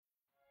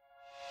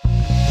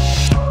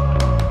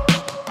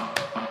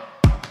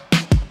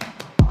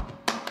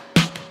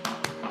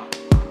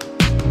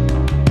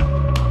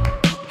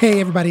Hey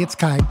everybody, it's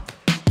Kai.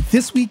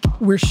 This week,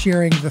 we're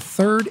sharing the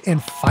third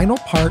and final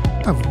part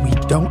of We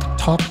Don't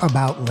Talk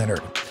About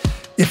Leonard.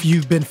 If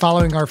you've been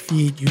following our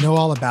feed, you know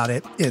all about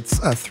it. It's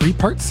a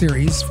 3-part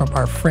series from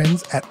our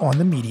friends at On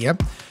the Media,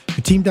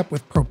 who teamed up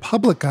with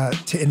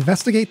ProPublica to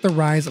investigate the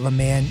rise of a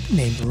man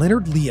named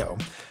Leonard Leo,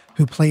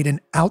 who played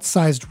an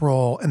outsized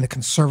role in the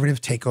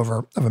conservative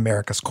takeover of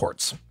America's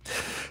courts.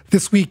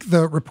 This week,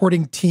 the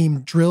reporting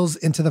team drills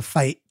into the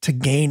fight to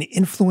gain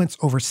influence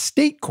over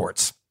state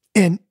courts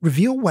and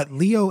reveal what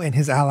Leo and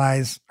his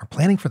allies are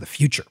planning for the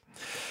future.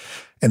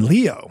 And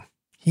Leo,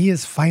 he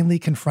is finally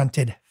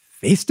confronted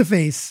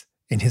face-to-face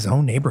in his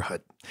own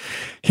neighborhood.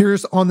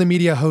 Here's On the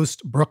Media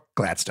host Brooke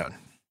Gladstone.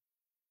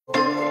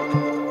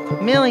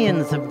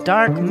 Millions of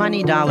dark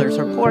money dollars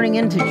are pouring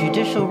into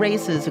judicial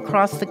races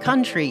across the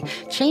country,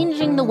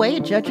 changing the way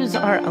judges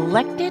are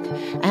elected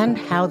and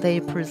how they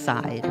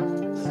preside.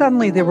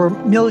 Suddenly there were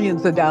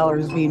millions of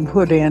dollars being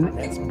put in.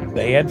 It's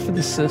bad for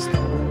the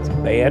system. It's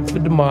bad for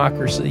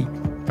democracy.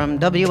 From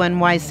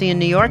WNYC in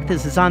New York,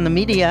 this is On the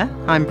Media.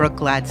 I'm Brooke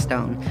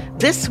Gladstone.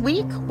 This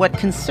week, what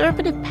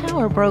conservative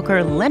power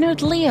broker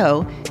Leonard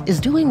Leo is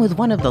doing with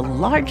one of the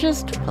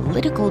largest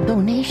political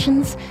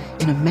donations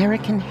in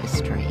American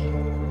history.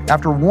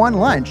 After one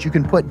lunch, you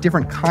can put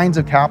different kinds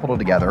of capital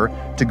together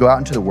to go out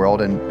into the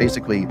world and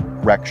basically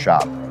wreck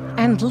shop.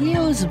 And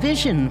Leo's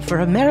vision for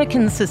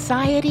American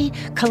society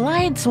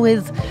collides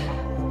with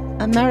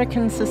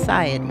American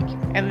society.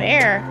 And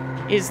there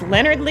is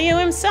Leonard Leo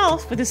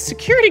himself with his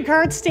security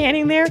guard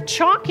standing there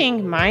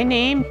chalking my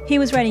name. He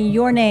was writing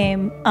your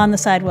name on the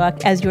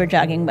sidewalk as you were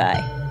jogging by.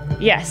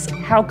 Yes,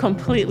 how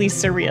completely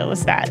surreal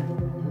is that?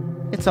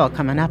 It's all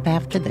coming up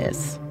after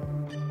this.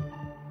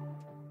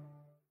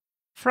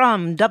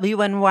 From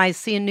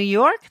WNYC in New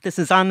York, this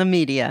is On the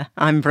Media.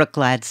 I'm Brooke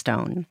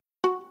Gladstone.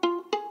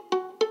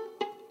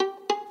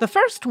 The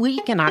first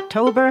week in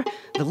October,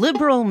 the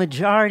liberal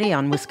majority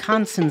on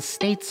Wisconsin's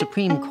state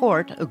Supreme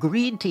Court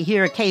agreed to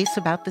hear a case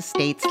about the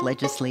state's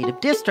legislative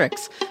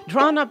districts,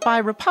 drawn up by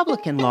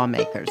Republican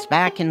lawmakers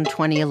back in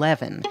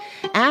 2011.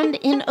 And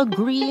in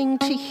agreeing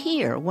to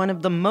hear one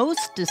of the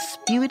most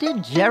disputed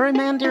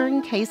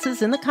gerrymandering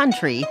cases in the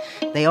country,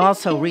 they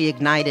also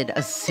reignited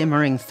a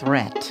simmering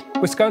threat.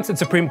 Wisconsin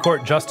Supreme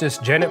Court Justice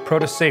Janet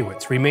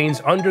Protasewicz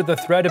remains under the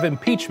threat of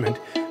impeachment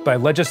by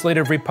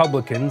legislative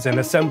Republicans and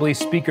Assembly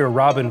Speaker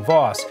Robin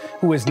Vos,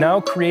 who has now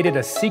created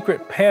a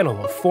secret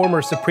panel of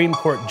former Supreme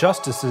Court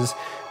justices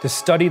to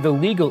study the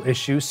legal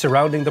issues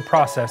surrounding the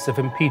process of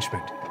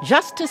impeachment.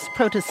 Justice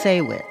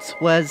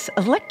Protasewicz was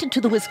elected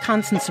to the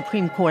Wisconsin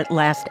Supreme Court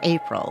last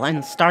April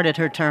and started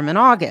her term in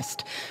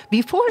August.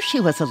 Before she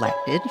was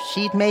elected,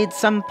 she'd made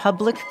some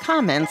public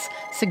comments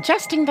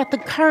suggesting that the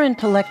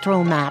current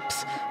electoral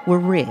maps were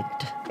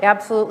rigged.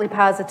 Absolutely,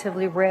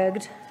 positively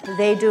rigged.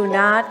 They do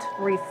not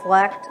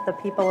reflect the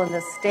people in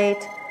this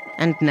state.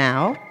 And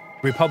now?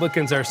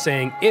 Republicans are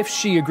saying if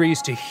she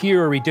agrees to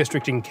hear a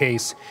redistricting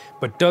case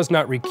but does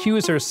not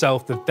recuse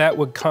herself, that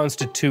would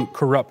constitute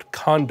corrupt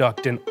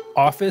conduct in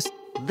office.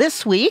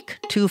 This week,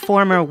 2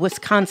 former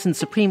Wisconsin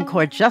Supreme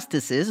Court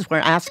justices were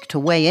asked to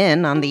weigh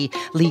in on the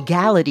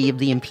legality of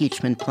the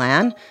impeachment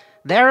plan.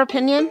 Their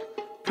opinion?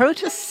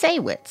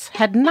 Protasewicz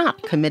had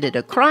not committed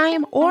a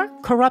crime or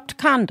corrupt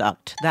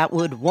conduct that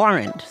would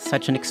warrant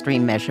such an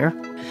extreme measure.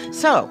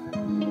 So,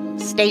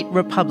 state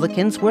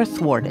Republicans were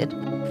thwarted,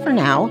 for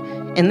now,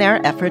 in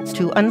their efforts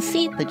to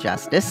unseat the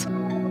justice.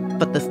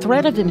 But the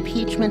threat of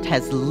impeachment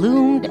has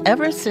loomed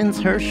ever since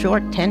her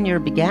short tenure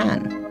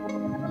began.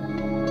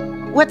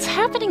 What's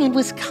happening in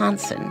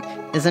Wisconsin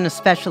is an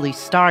especially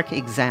stark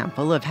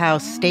example of how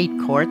state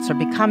courts are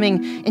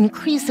becoming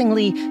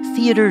increasingly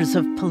theaters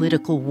of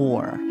political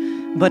war.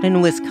 But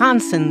in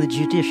Wisconsin, the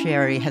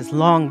judiciary has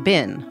long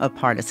been a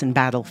partisan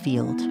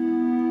battlefield.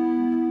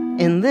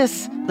 In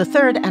this, the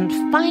third and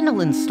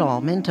final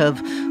installment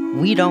of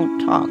We Don't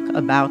Talk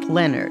About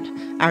Leonard,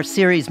 our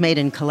series made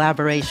in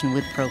collaboration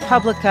with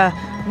ProPublica,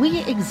 we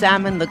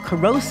examine the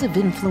corrosive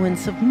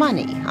influence of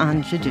money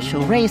on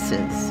judicial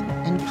races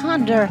and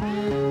ponder,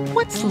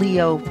 what's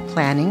Leo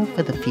planning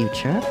for the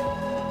future?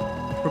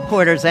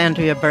 Reporters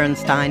Andrea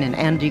Bernstein and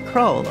Andy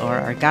Kroll are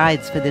our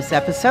guides for this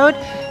episode.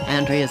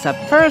 Andrea's up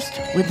first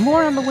with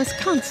more on the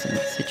Wisconsin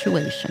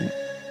situation.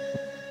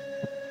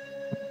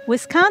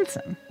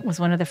 Wisconsin was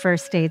one of the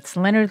first states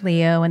Leonard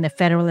Leo and the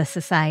Federalist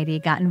Society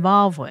got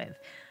involved with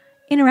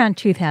in around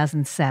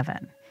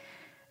 2007.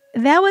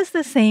 That was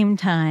the same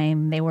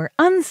time they were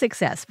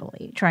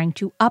unsuccessfully trying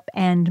to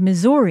upend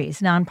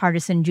Missouri's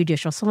nonpartisan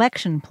judicial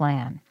selection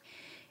plan.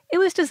 It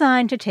was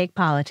designed to take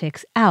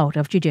politics out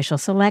of judicial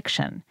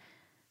selection.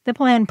 The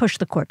plan pushed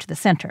the court to the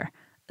center,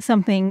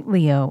 something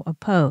Leo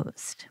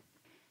opposed.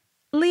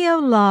 Leo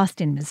lost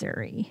in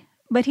Missouri,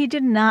 but he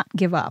did not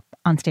give up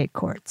on state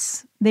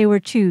courts. They were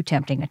too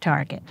tempting a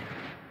target.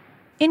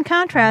 In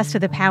contrast to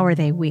the power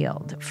they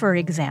wield, for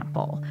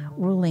example,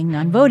 ruling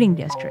on voting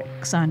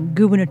districts, on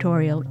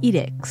gubernatorial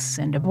edicts,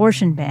 and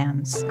abortion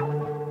bans,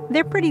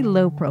 they're pretty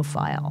low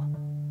profile.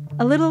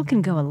 A little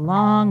can go a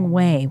long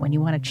way when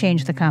you want to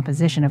change the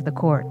composition of the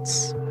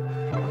courts.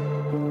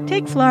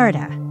 Take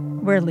Florida,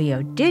 where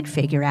Leo did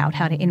figure out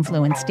how to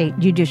influence state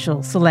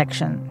judicial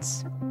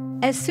selections.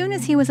 As soon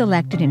as he was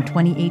elected in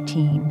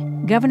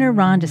 2018, Governor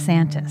Ron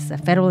DeSantis, a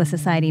Federalist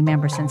Society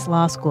member since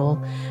law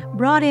school,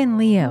 brought in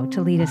Leo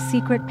to lead a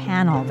secret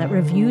panel that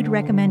reviewed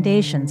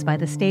recommendations by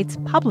the state's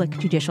public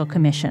judicial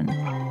commission.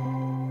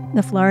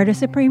 The Florida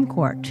Supreme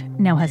Court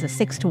now has a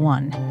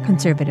 6-1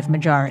 conservative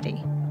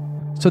majority.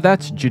 So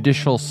that's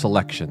judicial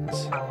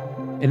selections.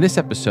 In this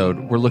episode,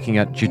 we're looking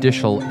at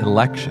judicial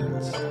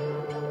elections.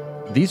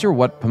 These are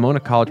what Pomona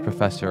College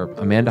professor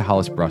Amanda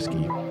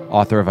Hollis-Brusky,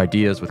 author of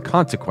Ideas with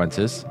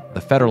Consequences,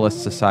 the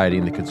Federalist Society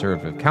and the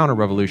Conservative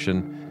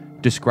Counter-Revolution,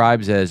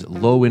 describes as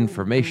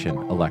low-information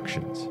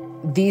elections.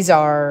 These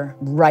are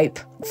ripe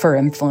for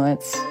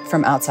influence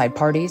from outside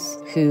parties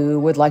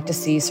who would like to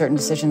see certain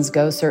decisions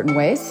go certain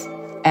ways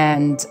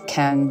and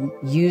can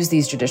use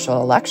these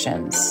judicial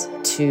elections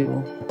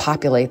to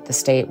populate the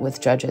state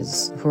with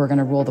judges who are going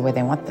to rule the way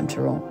they want them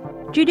to rule.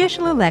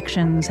 Judicial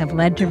elections have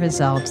led to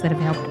results that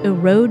have helped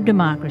erode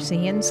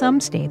democracy in some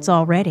states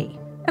already.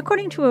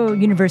 According to a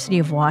University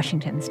of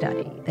Washington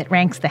study that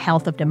ranks the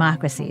health of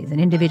democracies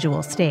in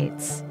individual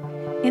states,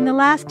 in the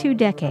last 2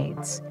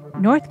 decades,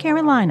 North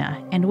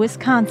Carolina and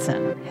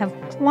Wisconsin have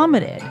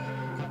plummeted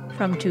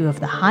from 2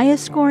 of the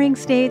highest scoring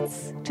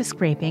states to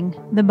scraping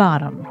the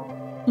bottom.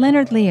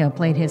 Leonard Leo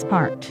played his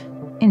part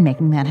in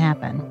making that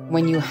happen.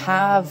 When you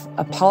have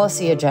a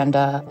policy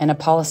agenda and a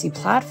policy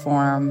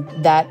platform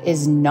that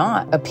is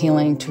not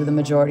appealing to the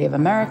majority of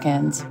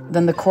Americans,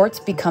 then the courts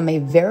become a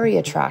very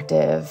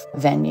attractive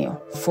venue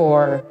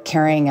for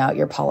carrying out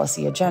your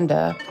policy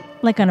agenda.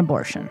 Like on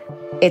abortion.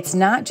 It's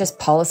not just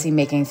policy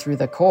making through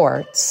the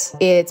courts.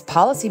 It's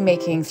policy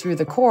making through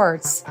the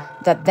courts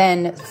that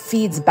then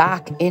feeds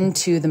back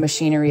into the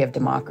machinery of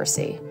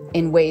democracy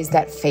in ways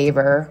that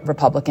favor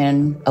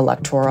Republican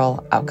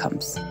electoral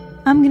outcomes.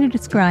 I'm going to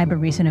describe a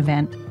recent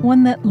event,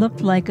 one that looked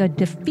like a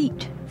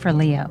defeat for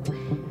Leo.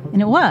 And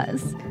it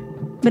was,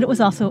 but it was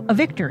also a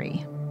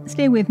victory.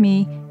 Stay with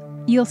me,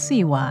 you'll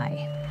see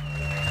why.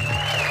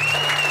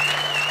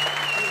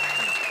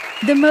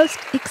 The most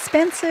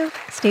expensive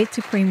state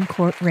Supreme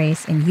Court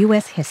race in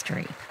U.S.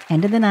 history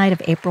ended the night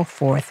of April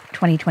 4th,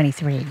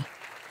 2023.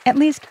 At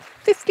least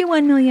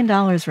 $51 million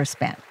were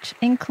spent,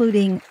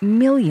 including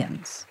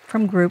millions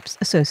from groups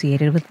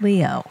associated with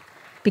Leo.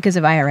 Because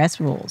of IRS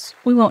rules,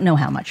 we won't know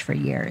how much for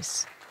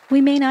years. We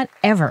may not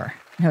ever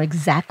know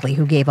exactly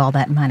who gave all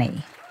that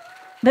money.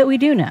 But we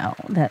do know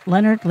that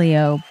Leonard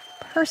Leo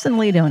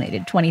personally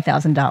donated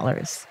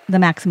 $20,000, the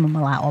maximum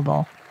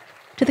allowable,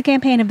 to the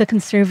campaign of the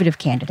conservative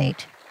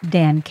candidate,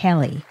 Dan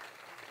Kelly.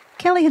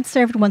 Kelly had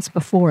served once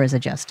before as a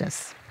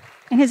justice,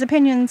 and his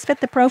opinions fit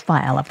the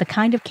profile of the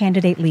kind of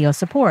candidate Leo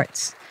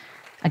supports: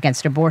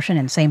 against abortion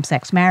and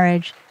same-sex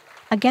marriage,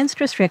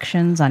 against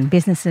restrictions on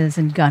businesses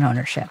and gun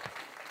ownership.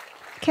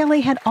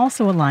 Kelly had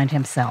also aligned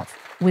himself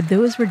with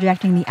those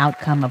rejecting the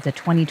outcome of the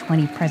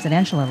 2020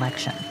 presidential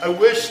election. I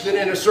wish that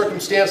in a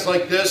circumstance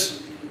like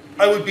this,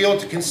 I would be able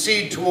to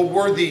concede to a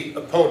worthy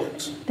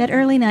opponent. That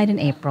early night in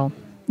April,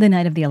 the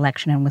night of the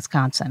election in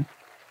Wisconsin,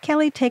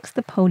 Kelly takes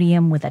the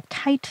podium with a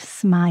tight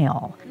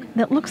smile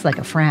that looks like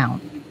a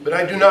frown. But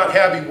I do not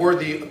have a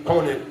worthy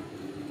opponent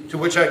to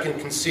which I can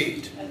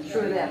concede.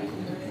 True that.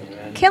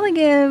 Kelly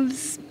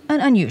gives an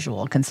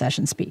unusual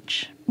concession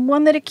speech,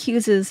 one that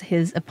accuses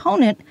his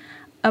opponent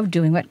of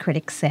doing what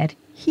critics said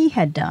he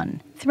had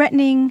done,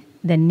 threatening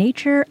the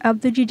nature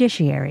of the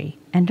judiciary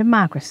and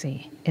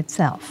democracy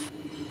itself.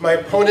 My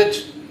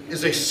opponent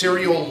is a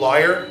serial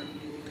liar.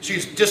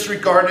 She's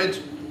disregarded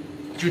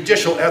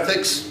judicial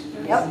ethics.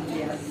 Yep.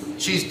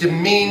 She's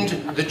demeaned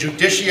the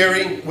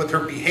judiciary with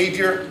her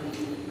behavior.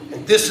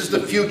 And this is the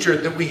future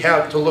that we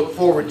have to look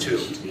forward to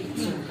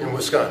in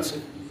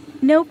Wisconsin.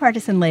 No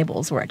partisan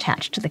labels were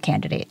attached to the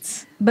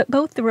candidates, but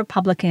both the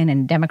Republican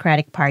and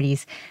Democratic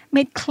parties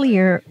made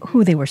clear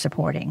who they were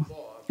supporting.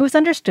 It was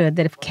understood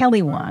that if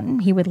Kelly won,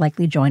 he would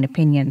likely join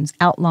opinions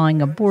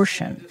outlawing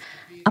abortion,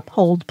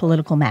 uphold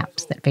political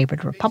maps that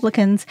favored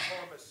Republicans,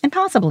 and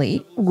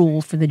possibly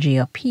rule for the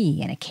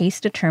GOP in a case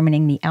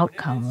determining the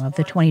outcome of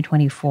the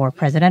 2024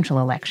 presidential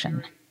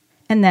election.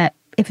 And that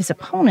if his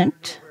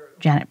opponent,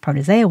 Janet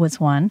Protasewicz,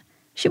 won,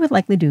 she would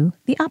likely do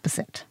the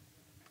opposite.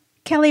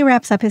 Kelly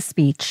wraps up his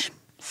speech,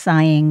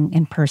 sighing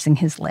and pursing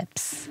his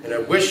lips. And I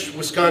wish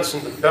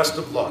Wisconsin the best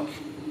of luck,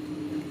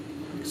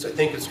 because I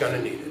think it's going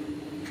to need it.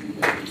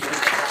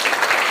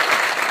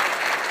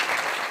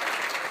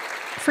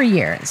 For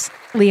years,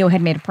 Leo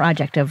had made a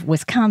project of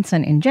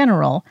Wisconsin in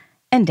general,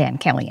 and Dan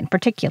Kelly in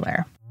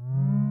particular.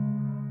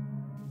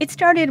 It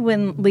started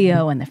when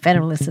Leo and the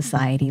Federalist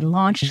Society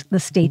launched the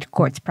State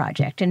Courts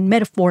Project and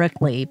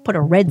metaphorically put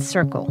a red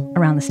circle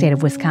around the state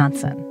of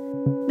Wisconsin.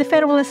 The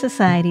Federalist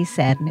Society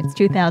said in its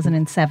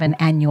 2007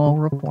 annual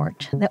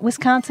report that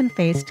Wisconsin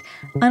faced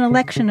an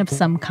election of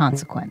some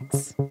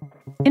consequence.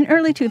 In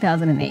early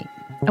 2008,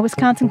 a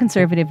Wisconsin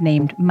conservative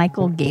named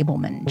Michael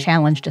Gableman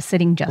challenged a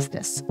sitting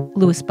justice,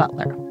 Louis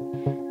Butler.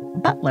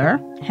 Butler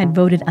had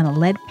voted on a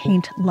lead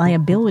paint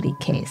liability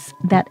case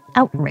that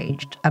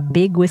outraged a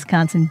big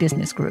Wisconsin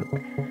business group,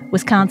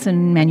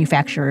 Wisconsin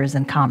Manufacturers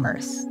and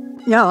Commerce.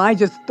 Yeah, I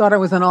just thought it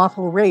was an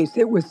awful race.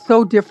 It was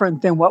so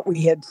different than what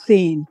we had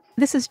seen.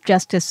 This is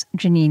Justice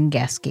Janine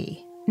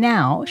Geske.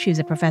 Now she's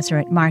a professor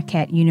at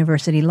Marquette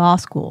University Law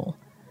School.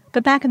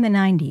 But back in the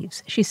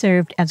 90s, she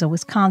served as a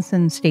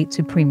Wisconsin State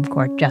Supreme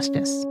Court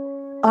justice.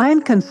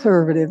 I'm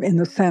conservative in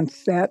the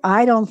sense that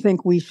I don't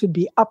think we should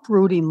be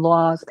uprooting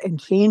laws and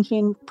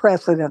changing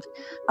precedent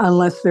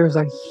unless there's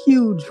a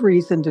huge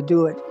reason to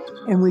do it,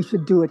 and we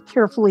should do it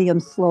carefully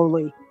and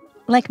slowly.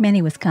 Like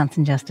many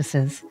Wisconsin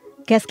justices,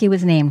 Geske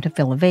was named to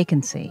fill a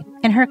vacancy,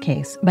 in her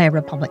case by a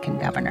Republican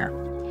governor.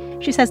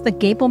 She says the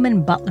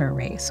Gableman-Butler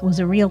race was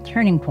a real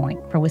turning point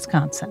for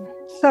Wisconsin.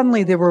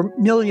 Suddenly there were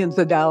millions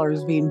of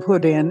dollars being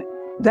put in.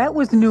 That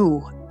was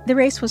new. The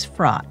race was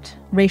fraught,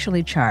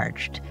 racially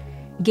charged.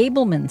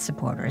 Gableman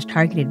supporters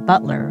targeted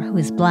Butler, who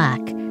is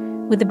black,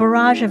 with a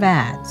barrage of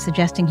ads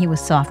suggesting he was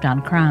soft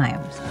on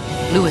crimes.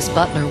 Louis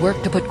Butler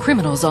worked to put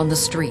criminals on the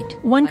street.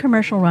 One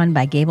commercial run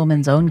by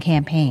Gableman's own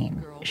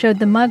campaign showed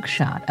the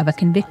mugshot of a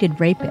convicted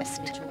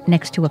rapist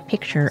next to a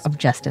picture of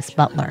Justice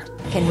Butler.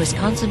 Can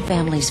Wisconsin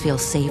families feel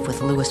safe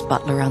with Louis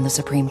Butler on the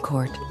Supreme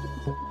Court?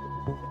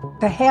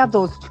 To have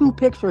those two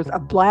pictures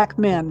of black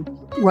men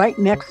right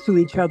next to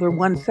each other,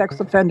 one sex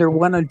offender,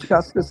 one a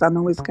justice on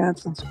the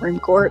Wisconsin Supreme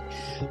Court,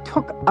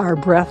 took our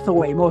breath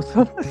away. Most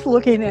of us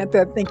looking at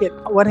that thinking,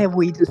 what have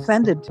we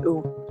descended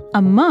to?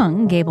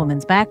 Among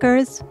Gableman's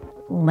backers,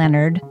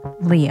 Leonard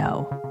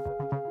Leo.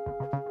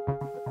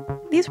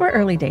 These were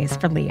early days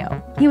for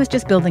Leo. He was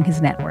just building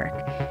his network.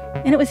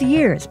 And it was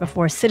years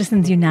before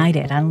Citizens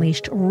United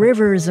unleashed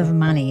rivers of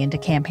money into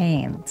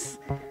campaigns.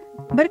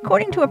 But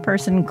according to a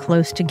person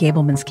close to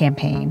Gableman's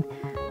campaign,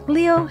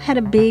 Leo had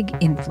a big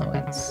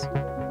influence.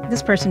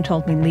 This person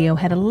told me Leo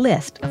had a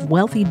list of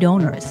wealthy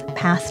donors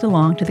passed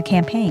along to the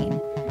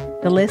campaign.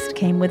 The list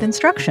came with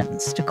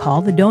instructions to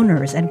call the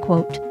donors and,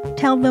 quote,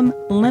 tell them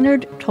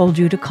Leonard told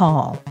you to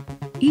call.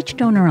 Each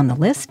donor on the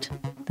list,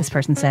 this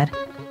person said,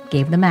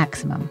 gave the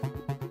maximum.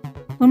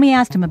 When we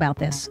asked him about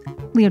this,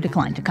 Leo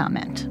declined to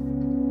comment.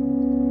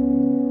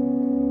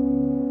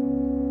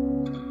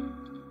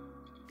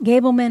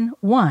 Gableman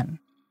won.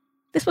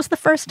 This was the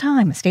first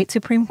time a state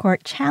Supreme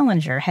Court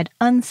challenger had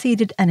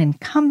unseated an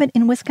incumbent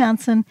in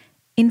Wisconsin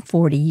in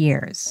 40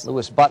 years.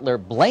 Louis Butler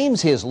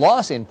blames his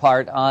loss in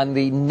part on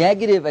the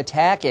negative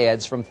attack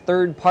ads from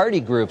third-party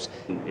groups.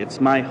 It's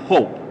my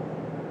hope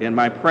and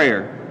my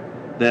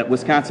prayer that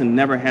Wisconsin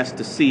never has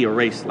to see a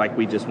race like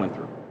we just went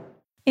through.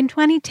 In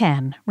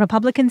 2010,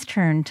 Republicans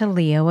turned to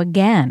Leo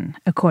again,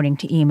 according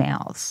to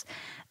emails.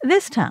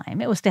 This time,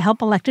 it was to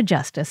help elect a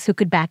justice who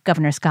could back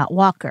Governor Scott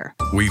Walker.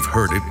 We've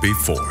heard it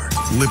before.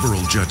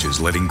 Liberal judges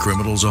letting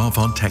criminals off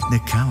on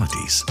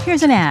technicalities.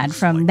 Here's an ad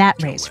from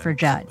that race for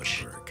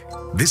judge.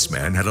 This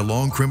man had a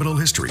long criminal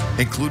history,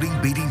 including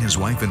beating his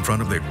wife in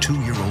front of their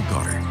 2-year-old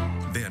daughter.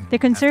 The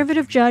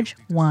conservative judge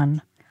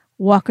won.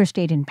 Walker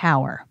stayed in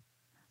power.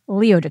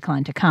 Leo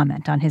declined to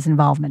comment on his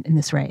involvement in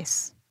this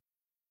race.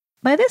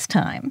 By this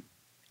time,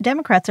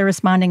 Democrats are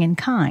responding in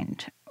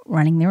kind,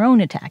 running their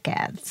own attack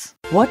ads.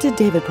 What did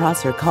David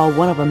Prosser call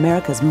one of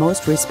America's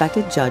most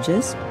respected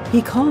judges?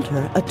 He called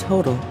her a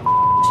total.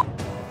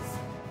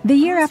 The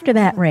year after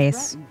that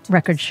race,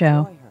 records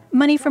show,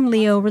 money from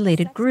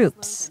Leo-related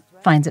groups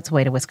finds its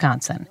way to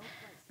Wisconsin.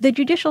 The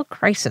Judicial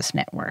Crisis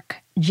Network,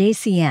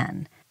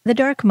 JCN, the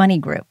dark money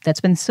group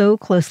that's been so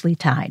closely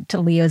tied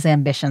to Leo's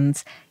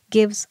ambitions,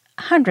 gives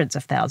hundreds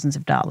of thousands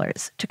of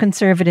dollars to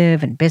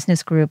conservative and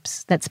business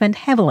groups that spend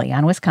heavily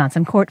on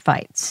Wisconsin court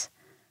fights.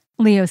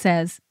 Leo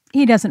says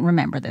he doesn't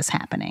remember this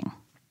happening.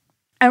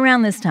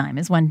 Around this time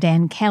is when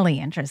Dan Kelly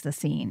enters the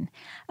scene,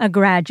 a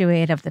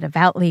graduate of the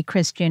devoutly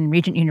Christian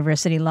Regent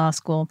University Law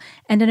School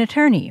and an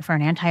attorney for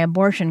an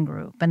anti-abortion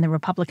group and the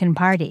Republican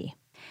Party.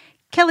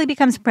 Kelly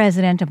becomes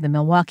president of the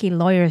Milwaukee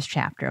Lawyers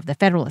Chapter of the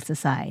Federalist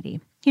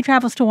Society. He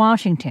travels to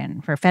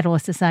Washington for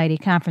Federalist Society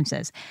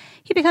conferences.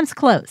 He becomes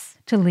close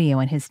to Leo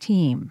and his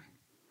team.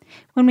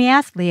 When we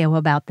asked Leo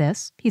about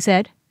this, he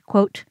said,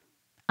 quote,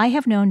 I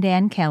have known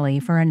Dan Kelly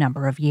for a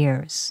number of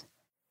years.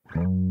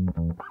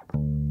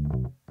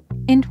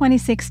 In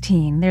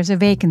 2016, there's a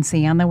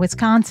vacancy on the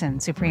Wisconsin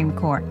Supreme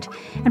Court,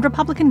 and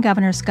Republican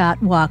Governor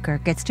Scott Walker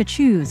gets to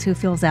choose who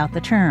fills out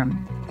the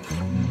term.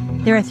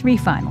 There are 3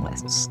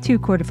 finalists, 2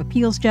 Court of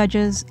Appeals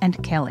judges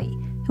and Kelly,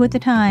 who at the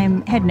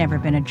time had never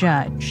been a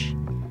judge.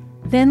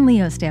 Then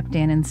Leo stepped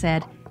in and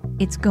said,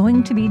 it's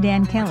going to be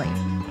Dan Kelly,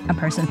 a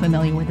person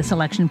familiar with the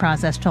selection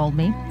process told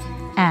me,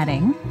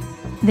 adding,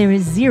 there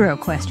is zero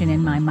question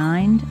in my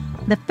mind,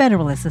 the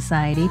Federalist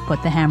Society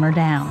put the hammer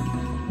down.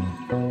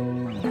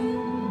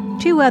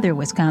 2 other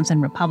Wisconsin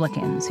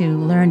Republicans who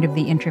learned of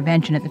the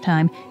intervention at the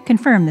time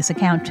confirmed this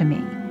account to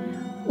me.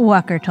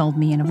 Walker told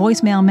me in a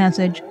voicemail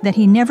message that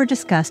he never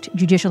discussed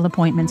judicial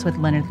appointments with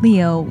Leonard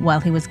Leo while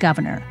he was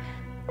governor.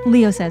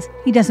 Leo says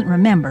he doesn't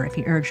remember if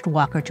he urged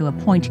Walker to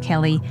appoint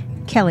Kelly.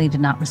 Kelly did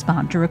not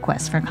respond to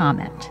requests for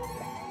comment.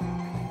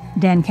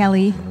 Dan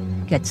Kelly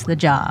gets the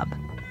job.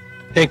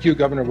 Thank you,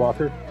 Governor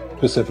Walker,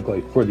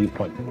 specifically for the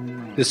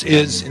appointment. This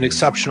is an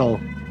exceptional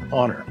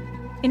honor.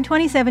 In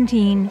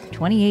 2017,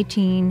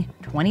 2018,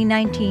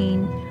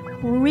 2019,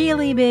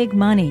 really big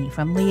money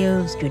from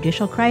Leo's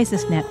Judicial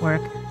Crisis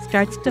Network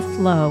starts to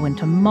flow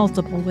into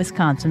multiple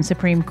Wisconsin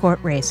Supreme Court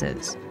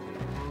races.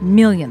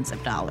 Millions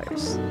of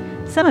dollars.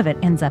 Some of it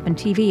ends up in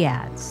TV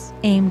ads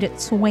aimed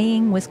at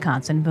swaying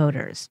Wisconsin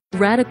voters.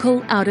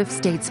 Radical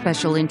out-of-state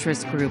special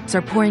interest groups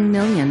are pouring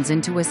millions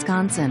into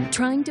Wisconsin,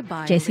 trying to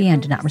buy...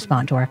 JCN did not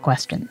respond to our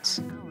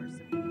questions.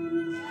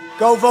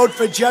 Go vote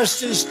for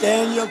Justice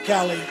Daniel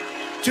Kelly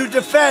to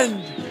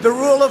defend the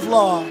rule of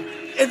law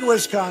in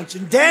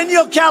Wisconsin.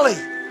 Daniel Kelly!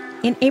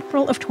 In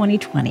April of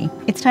 2020,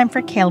 it's time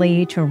for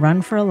Kelly to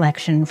run for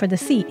election for the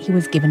seat he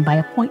was given by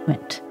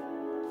appointment.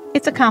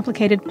 It's a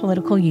complicated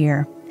political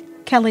year.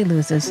 Kelly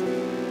loses.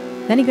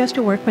 Then he goes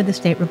to work for the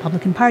state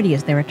Republican Party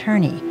as their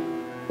attorney.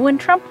 When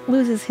Trump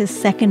loses his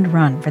second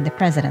run for the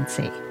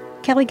presidency,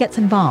 Kelly gets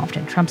involved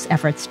in Trump's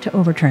efforts to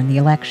overturn the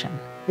election.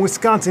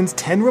 Wisconsin's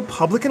 10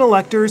 Republican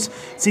electors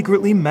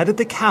secretly met at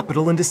the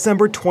Capitol in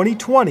December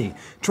 2020,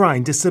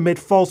 trying to submit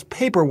false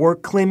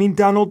paperwork claiming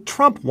Donald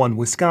Trump won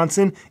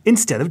Wisconsin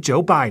instead of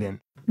Joe Biden.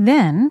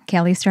 Then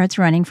Kelly starts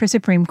running for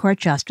Supreme Court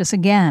justice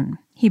again.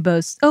 He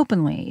boasts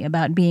openly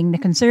about being the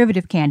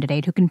conservative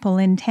candidate who can pull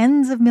in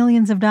tens of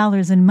millions of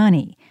dollars in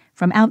money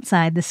from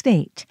outside the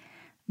state.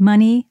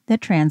 Money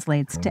that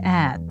translates to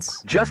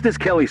ads. Justice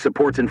Kelly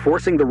supports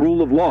enforcing the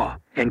rule of law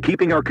and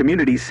keeping our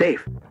communities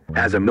safe.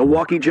 As a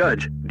Milwaukee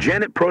judge,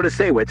 Janet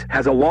Protasewicz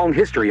has a long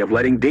history of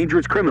letting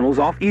dangerous criminals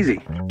off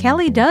easy.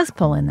 Kelly does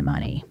pull in the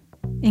money,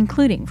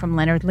 including from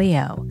Leonard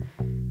Leo.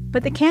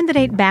 But the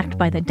candidate backed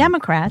by the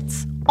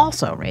Democrats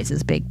also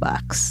raises big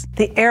bucks.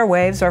 The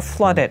airwaves are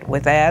flooded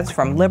with ads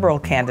from liberal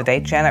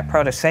candidate Janet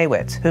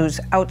Protasewicz, who's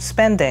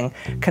outspending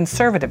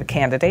conservative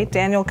candidate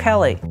Daniel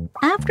Kelly.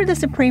 After the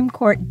Supreme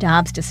Court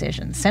Dobbs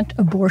decision sent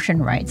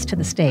abortion rights to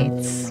the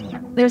states,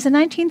 there's a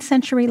 19th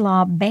century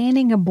law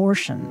banning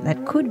abortion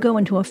that could go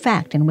into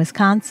effect in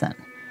Wisconsin.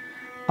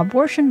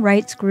 Abortion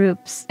rights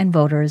groups and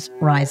voters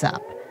rise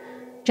up.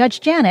 Judge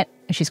Janet,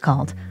 as she's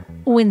called,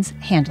 wins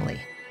handily.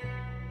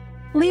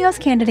 Leo's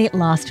candidate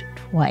lost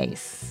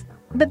twice.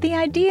 But the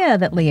idea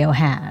that Leo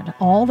had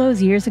all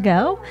those years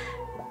ago,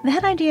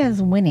 that idea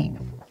is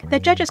winning.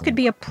 That judges could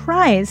be a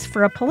prize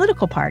for a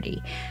political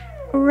party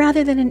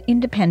rather than an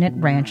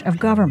independent branch of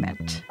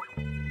government.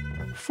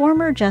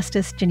 Former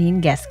Justice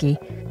Janine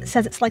Geske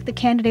says it's like the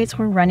candidates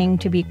were running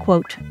to be,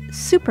 quote,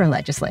 super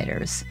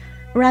legislators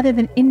rather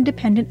than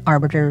independent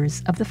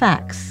arbiters of the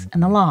facts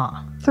and the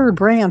law. Third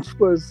branch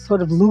was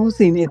sort of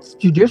losing its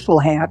judicial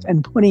hat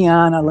and putting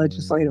on a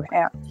legislative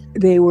hat.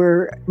 They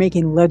were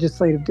making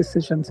legislative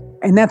decisions,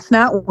 and that's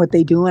not what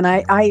they do. And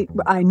I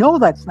know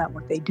that's not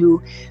what they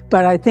do,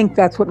 but I think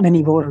that's what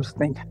many voters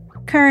think.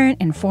 Current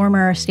and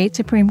former state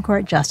Supreme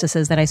Court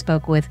justices that I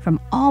spoke with from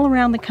all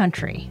around the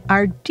country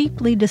are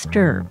deeply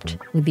disturbed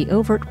with the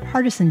overt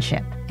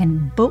partisanship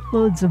and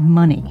boatloads of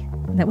money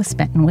that was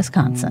spent in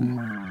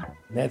Wisconsin.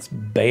 That's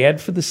bad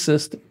for the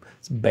system.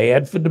 It's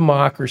bad for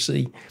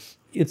democracy.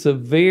 It's a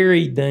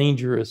very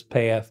dangerous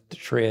path to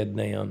tread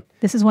down.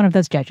 This is one of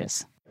those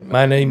judges.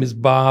 My name is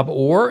Bob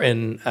Orr,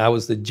 and I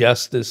was the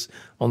justice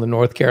on the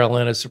North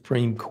Carolina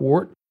Supreme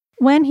Court.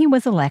 When he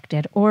was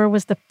elected, Orr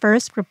was the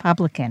first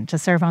Republican to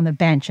serve on the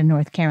bench in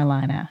North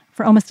Carolina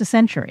for almost a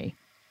century.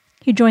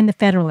 He joined the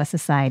Federalist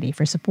Society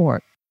for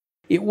support.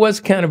 It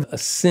was kind of a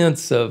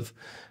sense of,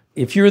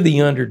 if you're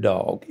the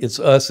underdog, it's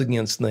us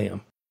against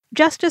them.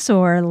 Justice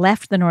Orr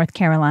left the North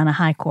Carolina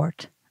High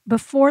Court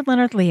before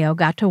Leonard Leo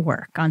got to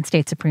work on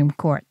state Supreme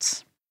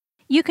Courts.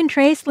 You can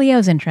trace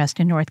Leo's interest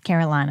in North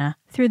Carolina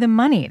through the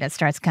money that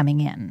starts coming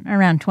in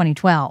around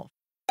 2012.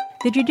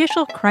 The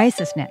Judicial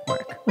Crisis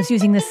Network was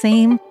using the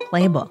same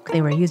playbook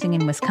they were using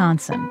in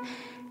Wisconsin.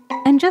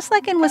 And just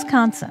like in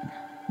Wisconsin,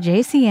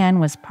 JCN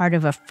was part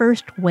of a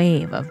first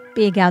wave of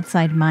big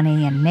outside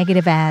money and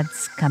negative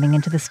ads coming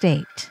into the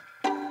state.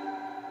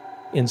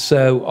 And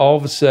so all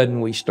of a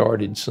sudden we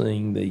started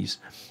seeing these,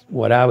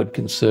 what I would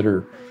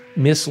consider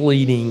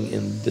misleading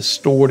and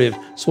distortive,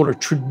 sort of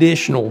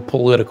traditional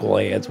political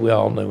ads we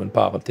all know in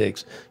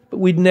politics. But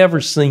we'd never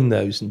seen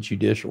those in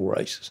judicial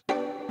races.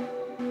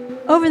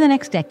 Over the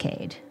next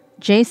decade,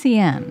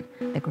 JCN,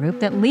 the group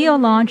that Leo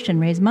launched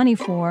and raised money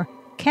for,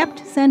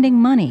 kept sending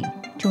money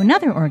to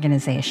another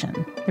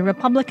organization, the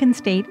Republican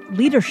State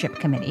Leadership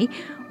Committee,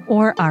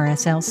 or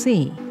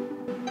RSLC.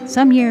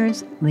 Some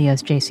years,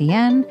 Leo's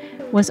JCN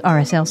was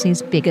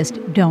RSLC's biggest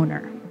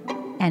donor.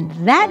 And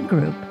that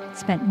group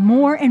spent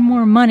more and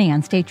more money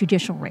on state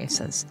judicial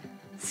races,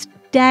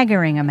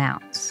 staggering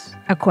amounts,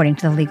 according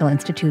to the legal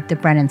institute, the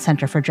Brennan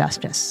Center for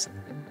Justice.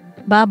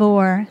 Bob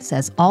Orr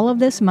says all of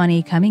this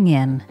money coming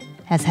in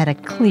has had a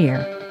clear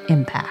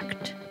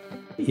impact.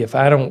 If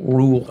I don't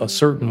rule a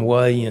certain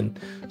way in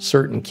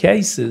certain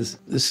cases,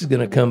 this is going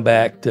to come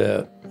back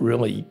to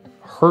really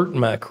hurt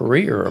my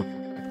career.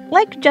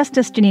 Like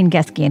Justice Janine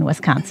Geske in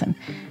Wisconsin,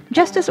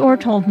 Justice Orr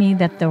told me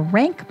that the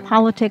rank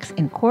politics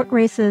in court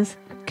races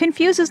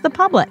confuses the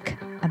public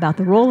about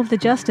the role of the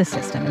justice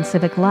system in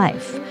civic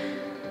life,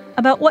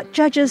 about what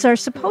judges are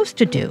supposed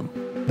to do.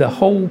 The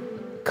whole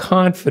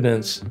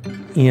confidence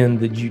in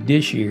the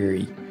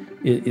judiciary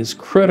is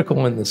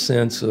critical in the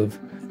sense of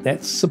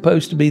that's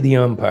supposed to be the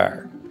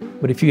umpire.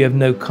 But if you have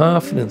no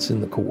confidence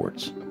in the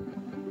courts,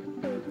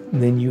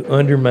 then you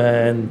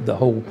undermine the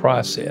whole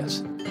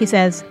process. He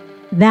says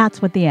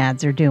that's what the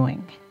ads are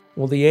doing.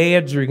 Well, the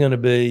ads are going to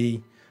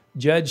be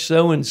Judge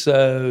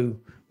so-and-so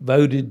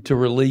voted to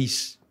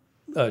release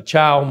a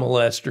child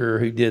molester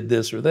who did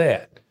this or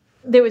that.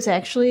 There was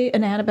actually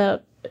an ad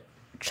about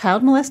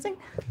child molesting?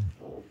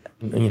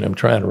 I'm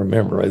trying to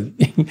remember.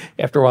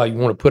 After a while, you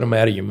want to put them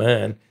out of your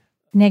mind.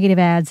 Negative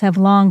ads have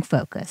long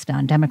focused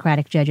on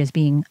Democratic judges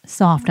being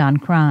soft on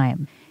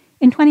crime.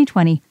 In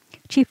 2020,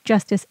 Chief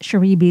Justice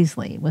Cherie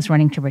Beasley was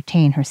running to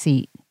retain her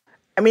seat.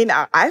 I mean,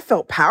 I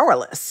felt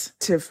powerless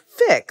to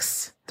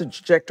fix the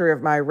trajectory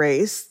of my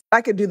race.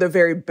 I could do the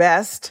very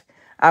best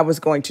I was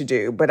going to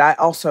do, but I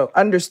also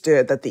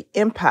understood that the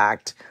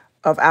impact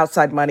of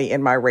outside money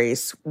in my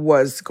race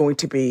was going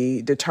to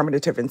be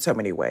determinative in so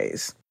many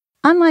ways.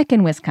 Unlike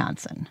in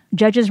Wisconsin,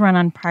 judges run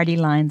on party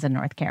lines in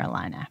North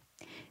Carolina.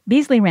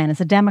 Beasley ran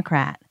as a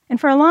Democrat, and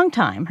for a long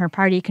time, her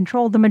party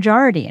controlled the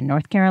majority in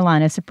North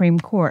Carolina's Supreme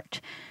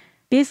Court.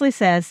 Beasley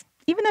says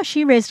even though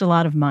she raised a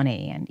lot of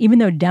money, and even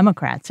though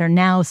Democrats are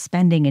now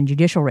spending in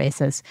judicial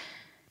races,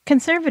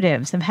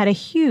 conservatives have had a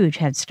huge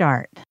head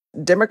start.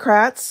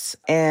 Democrats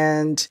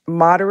and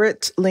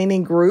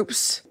moderate-leaning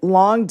groups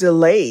long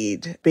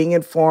delayed being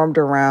informed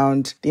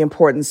around the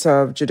importance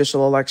of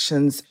judicial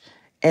elections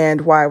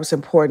and why it was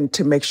important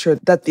to make sure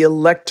that the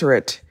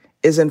electorate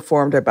is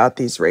informed about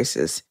these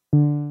races.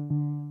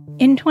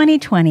 In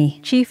 2020,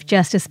 Chief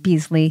Justice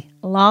Beasley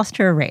lost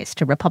her race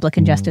to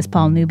Republican Justice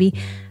Paul Newby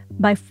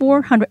by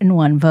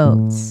 401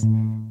 votes.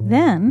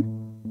 Then,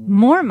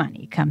 more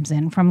money comes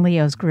in from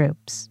Leo's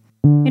groups.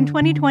 In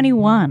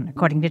 2021,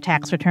 according to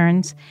tax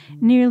returns,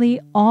 nearly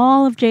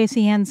all of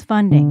JCN's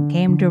funding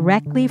came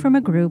directly from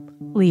a group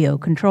Leo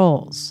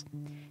controls.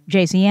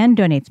 JCN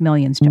donates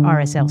millions to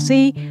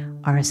RSLC.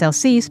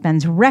 RSLC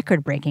spends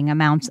record-breaking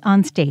amounts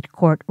on state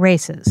court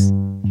races.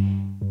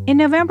 In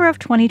November of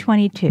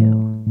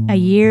 2022, a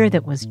year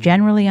that was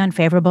generally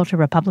unfavorable to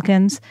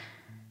Republicans,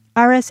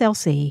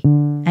 RSLC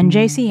and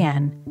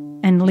JCN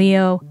and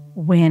Leo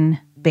win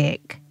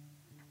big.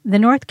 The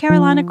North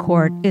Carolina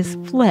court is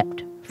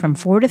flipped from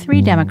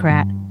 4-3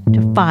 Democrat to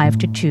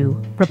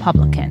 5-2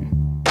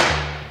 Republican.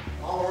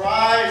 All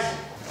rise.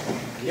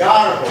 The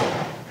Honorable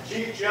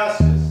Chief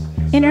Justice.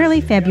 In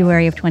early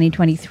February of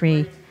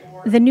 2023,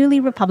 the newly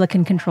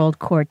Republican-controlled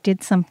court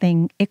did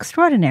something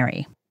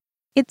extraordinary.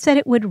 It said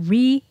it would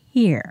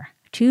rehear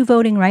 2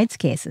 voting rights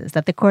cases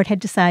that the court had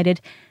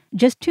decided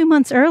just 2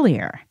 months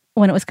earlier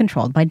when it was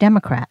controlled by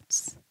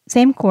Democrats.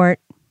 Same court,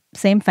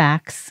 same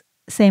facts,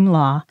 same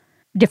law,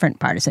 different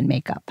partisan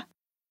makeup.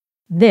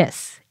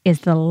 This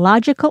is the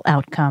logical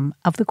outcome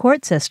of the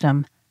court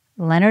system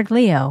Leonard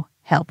Leo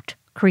helped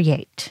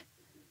create.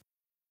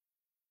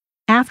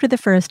 After the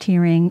first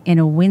hearing in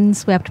a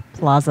windswept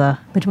plaza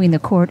between the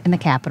court and the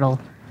Capitol,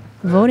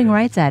 voting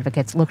rights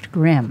advocates looked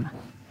grim,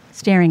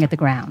 staring at the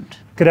ground.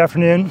 Good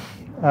afternoon.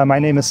 My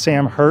name is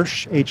Sam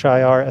Hirsch, Hirsch.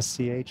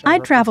 I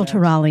traveled to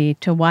Raleigh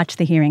to watch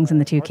the hearings in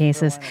the 2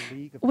 cases,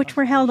 which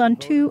were held on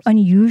 2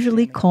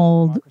 unusually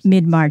cold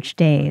mid-March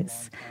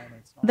days.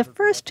 The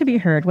first to be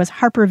heard was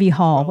Harper v.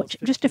 Hall, which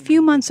just a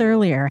few months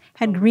earlier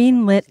had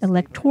green-lit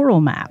electoral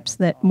maps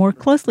that more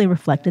closely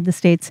reflected the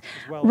state's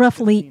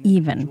roughly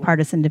even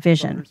partisan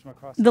division.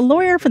 The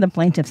lawyer for the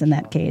plaintiffs in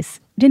that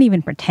case didn't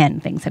even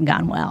pretend things had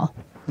gone well.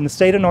 In the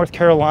state of North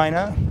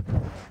Carolina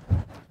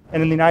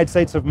and in the United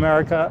States of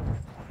America,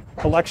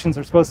 elections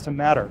are supposed to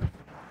matter.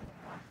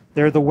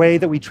 They're the way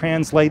that we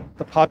translate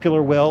the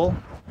popular will,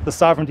 the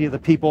sovereignty of the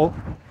people,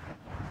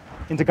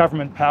 into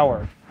government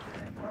power.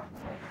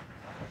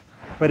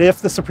 But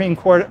if the Supreme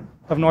Court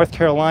of North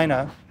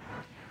Carolina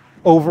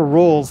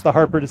overrules the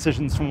Harper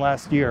decisions from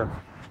last year,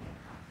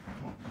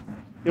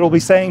 it will be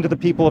saying to the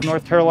people of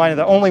North Carolina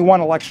that only one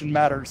election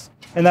matters,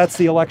 and that's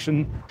the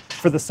election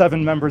for the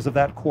 7 members of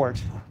that court.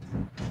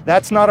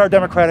 That's not our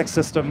democratic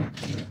system.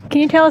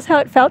 Can you tell us how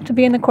it felt to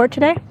be in the court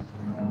today?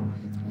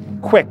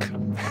 Quick.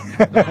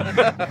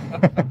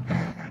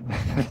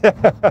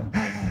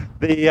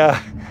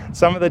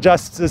 Some of the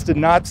justices did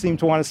not seem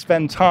to want to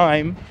spend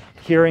time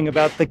hearing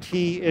about the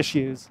key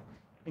issues.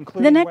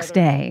 The next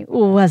day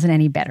wasn't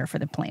any better for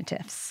the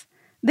plaintiffs.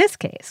 This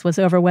case was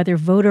over whether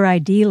voter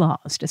ID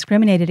laws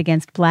discriminated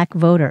against black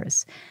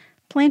voters.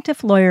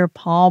 Plaintiff lawyer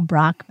Paul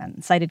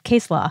Brockman cited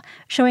case law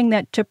showing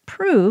that to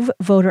prove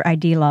voter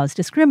ID laws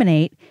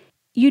discriminate,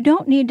 you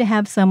don't need to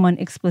have someone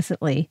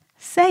explicitly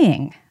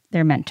saying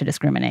they're meant to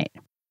discriminate.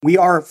 We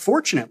are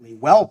fortunately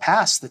well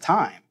past the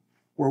time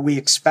where we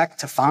expect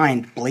to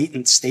find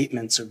blatant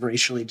statements of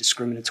racially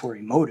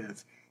discriminatory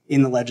motive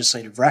in the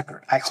legislative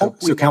record. I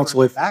hope we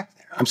Counsel, go back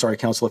there. I'm sorry,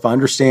 Counsel, if I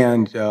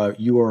understand,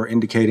 you are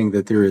indicating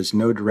that there is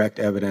no direct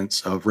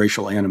evidence of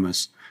racial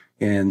animus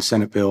in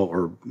Senate Bill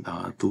or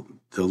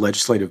the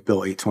Legislative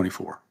Bill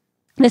 824.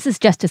 This is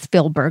Justice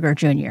Phil Berger,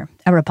 Jr.,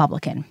 a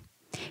Republican.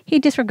 He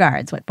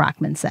disregards what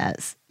Brockman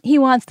says. He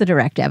wants the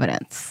direct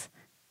evidence.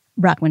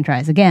 Brockman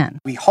tries again.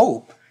 We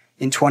hope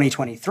in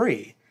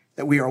 2023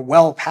 that we are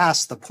well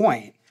past the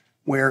point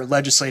where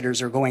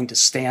legislators are going to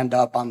stand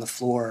up on the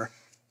floor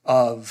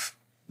of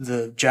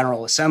the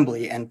General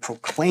Assembly and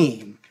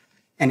proclaim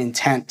an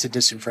intent to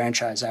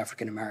disenfranchise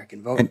African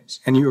American voters.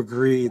 And you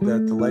agree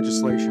that the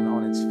legislation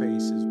on its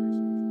face is...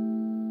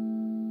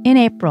 In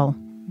April,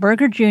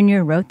 Berger Jr.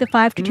 wrote the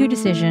 5-2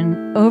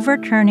 decision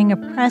overturning a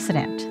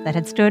precedent that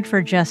had stood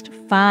for just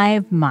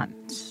 5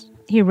 months.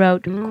 He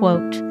wrote,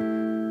 quote,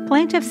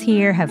 "Plaintiffs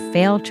here have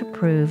failed to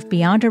prove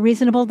beyond a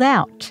reasonable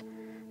doubt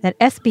that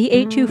SB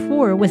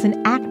 824 was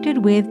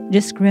enacted with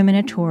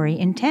discriminatory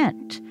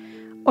intent,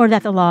 or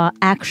that the law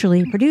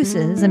actually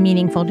produces a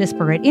meaningful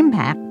disparate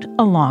impact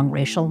along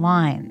racial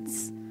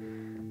lines."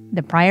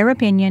 The prior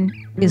opinion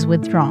is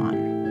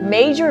withdrawn.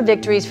 Major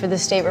victories for the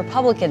state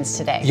Republicans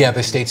today. Yeah,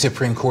 the state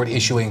Supreme Court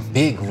issuing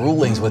big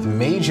rulings with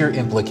major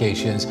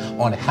implications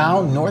on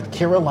how North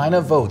Carolina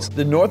votes.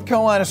 The North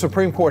Carolina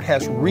Supreme Court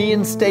has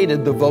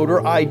reinstated the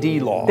voter ID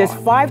law. This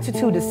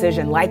 5-2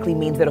 decision likely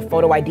means that a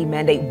photo ID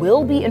mandate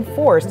will be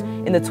enforced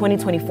in the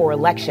 2024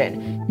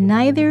 election.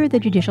 Neither the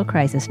Judicial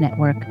Crisis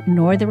Network,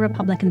 nor the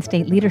Republican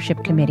State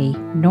Leadership Committee,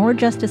 nor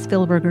Justice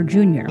Phil Berger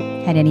Jr.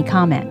 had any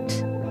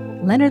comment.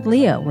 Leonard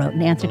Leo wrote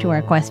in answer to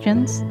our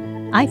questions,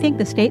 "I think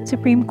the state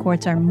Supreme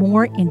Courts are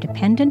more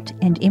independent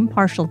and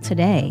impartial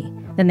today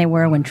than they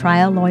were when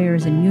trial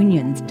lawyers and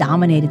unions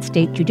dominated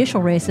state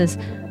judicial races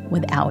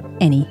without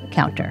any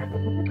counter."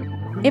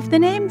 If the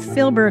name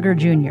Phil Berger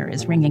Jr.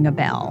 is ringing a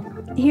bell,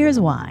 here's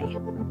why.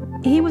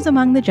 He was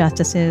among the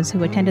justices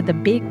who attended the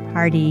big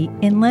party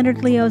in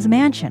Leonard Leo's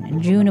mansion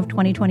in June of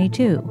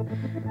 2022.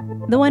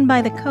 The one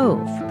by the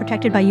Cove,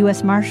 protected by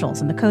U.S.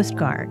 Marshals and the Coast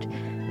Guard.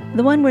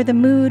 The one where the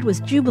mood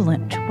was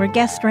jubilant, where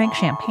guests drank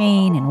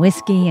champagne and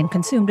whiskey and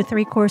consumed a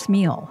 3-course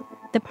meal.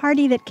 The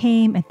party that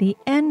came at the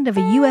end of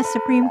a U.S.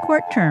 Supreme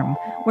Court term,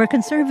 where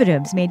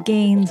conservatives made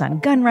gains on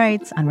gun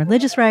rights, on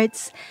religious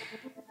rights,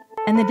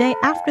 and the day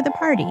after the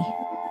party,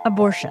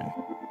 abortion.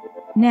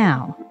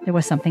 Now, there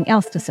was something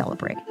else to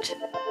celebrate.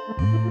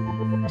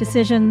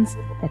 Decisions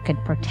that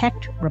could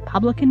protect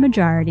Republican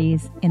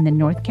majorities in the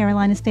North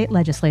Carolina state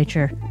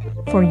legislature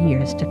for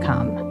years to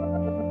come.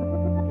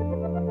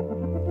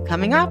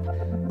 Coming up,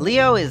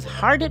 Leo is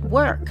hard at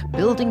work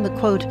building the,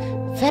 quote,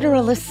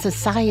 Federalist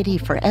Society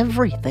for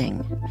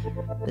everything.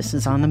 This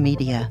is On the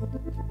Media.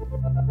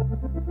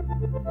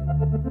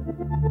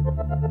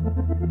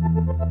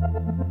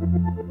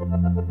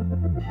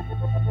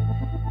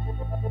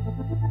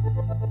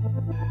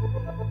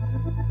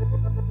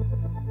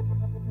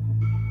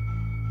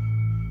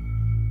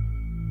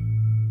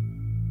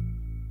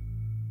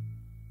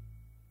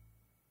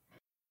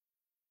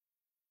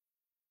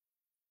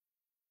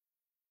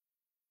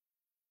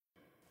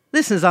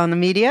 This is On the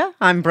Media.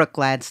 I'm Brooke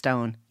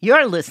Gladstone.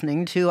 You're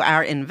listening to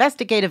our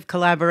investigative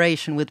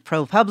collaboration with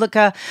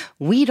ProPublica,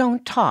 We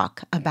Don't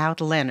Talk About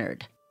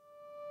Leonard.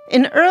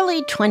 In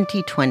early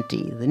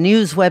 2020, the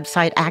news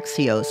website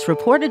Axios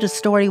reported a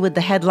story with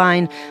the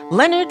headline,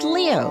 "Leonard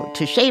Leo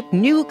to Shape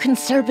New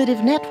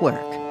Conservative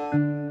Network."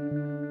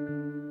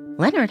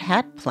 Leonard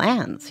had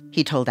plans,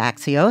 he told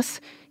Axios.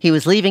 He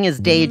was leaving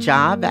his day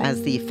job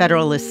as the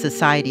Federalist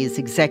Society's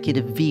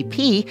executive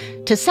VP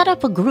to set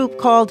up a group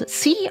called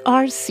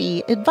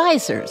CRC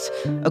Advisors,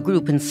 a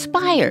group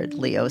inspired,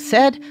 Leo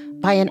said,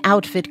 by an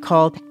outfit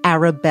called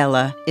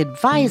Arabella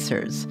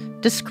Advisors,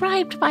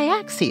 described by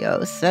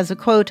Axios as a,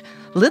 quote,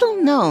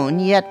 little-known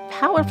yet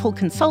powerful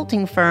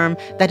consulting firm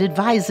that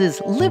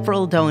advises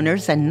liberal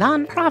donors and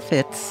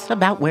nonprofits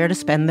about where to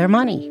spend their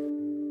money.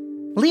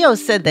 Leo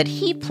said that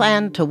he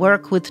planned to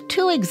work with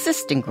 2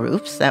 existing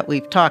groups that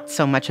we've talked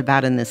so much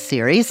about in this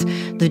series,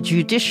 the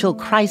Judicial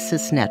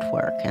Crisis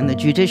Network and the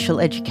Judicial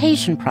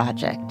Education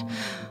Project.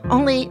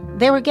 Only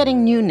they were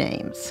getting new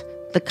names,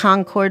 the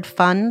Concord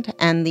Fund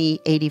and the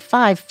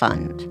 85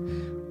 Fund.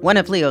 One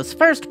of Leo's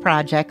first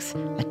projects,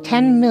 a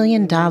 $10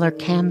 million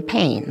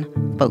campaign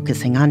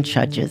focusing on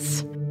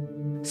judges.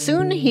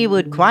 Soon he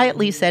would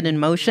quietly set in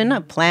motion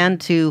a plan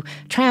to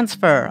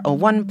transfer a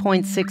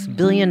 $1.6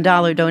 billion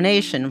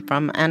donation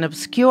from an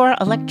obscure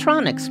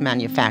electronics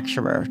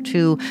manufacturer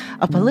to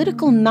a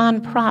political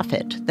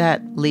nonprofit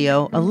that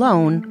Leo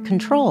alone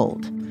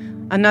controlled.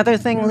 Another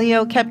thing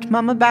Leo kept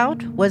mum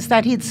about was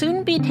that he'd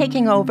soon be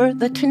taking over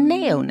the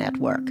Teneo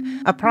Network,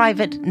 a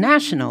private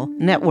national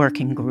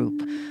networking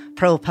group.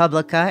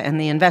 ProPublica and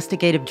the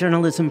investigative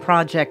journalism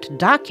project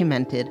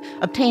Documented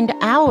obtained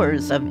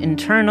hours of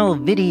internal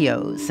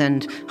videos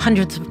and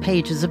hundreds of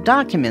pages of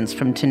documents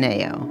from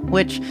Teneo,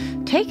 which,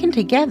 taken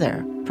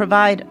together,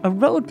 provide a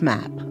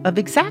roadmap of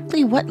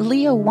exactly what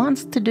Leo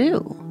wants to do,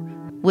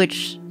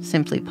 which,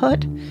 simply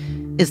put,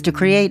 is to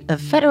create a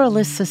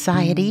Federalist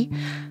Society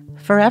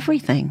for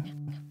everything.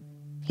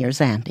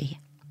 Here's Andy.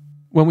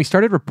 When we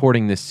started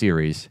reporting this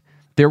series,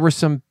 there were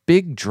some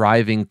big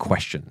driving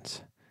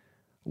questions.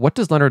 What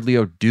does Leonard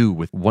Leo do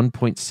with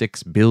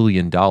 $1.6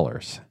 billion?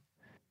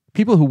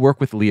 People who work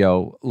with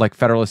Leo, like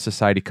Federalist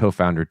Society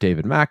co-founder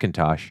David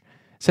McIntosh,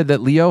 said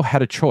that Leo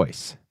had a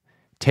choice.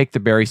 Take the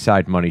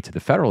Barryside money to the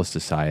Federalist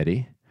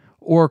Society,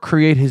 or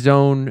create his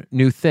own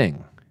new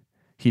thing?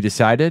 He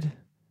decided,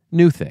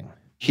 new thing.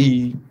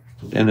 He,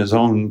 in his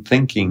own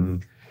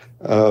thinking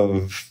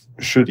of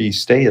should he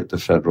stay at the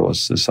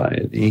Federalist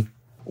Society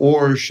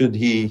or should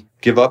he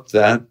give up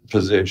that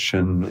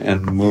position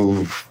and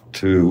move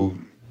to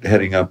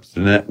heading up the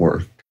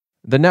network?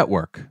 The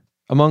network.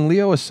 Among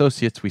Leo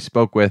associates we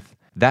spoke with,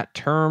 that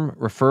term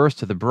refers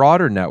to the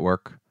broader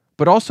network,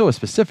 but also a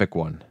specific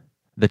one,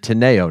 the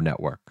Teneo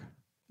network.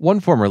 One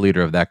former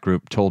leader of that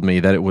group told me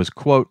that it was,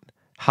 quote,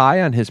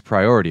 high on his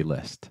priority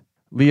list.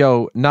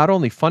 Leo not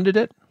only funded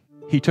it,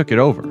 he took it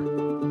over.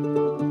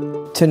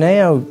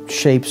 Teneo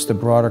shapes the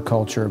broader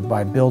culture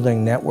by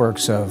building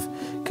networks of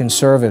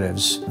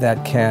conservatives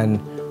that can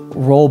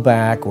roll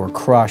back or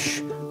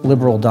crush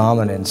liberal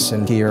dominance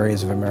in key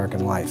areas of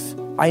American life.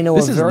 I know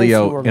this is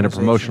Leo in a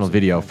promotional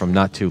video from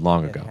not too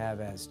long ago.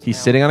 He's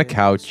sitting on a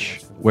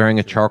couch, wearing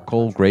a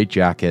charcoal gray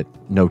jacket,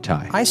 no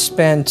tie. I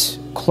spent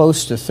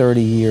close to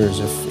 30 years,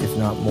 if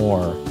not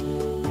more,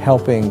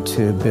 helping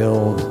to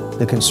build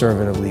the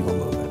conservative legal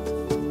movement.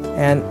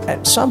 And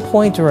at some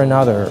point or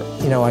another,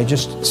 I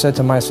just said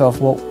to myself,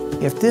 well,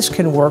 if this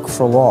can work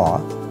for law,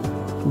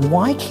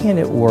 why can't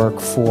it work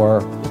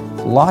for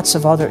lots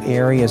of other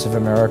areas of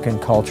American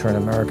culture and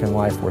American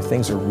life where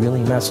things are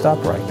really messed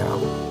up right now?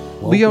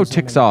 Leo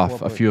ticks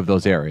off a few of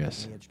those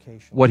areas.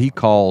 What he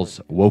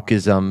calls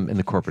wokeism in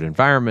the corporate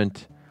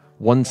environment,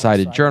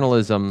 one-sided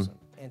journalism,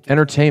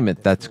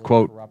 entertainment that's,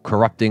 quote,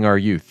 corrupting our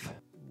youth.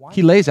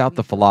 He lays out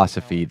the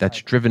philosophy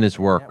that's driven his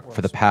work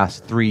for the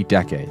past 3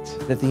 decades.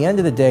 At the end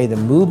of the day, the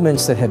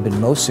movements that have been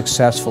most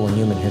successful in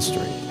human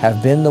history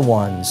have been the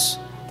ones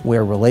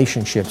where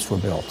relationships were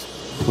built,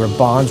 where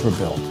bonds were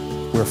built,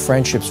 where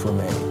friendships were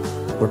made,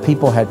 where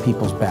people had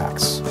people's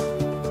backs.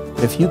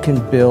 If you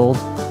can build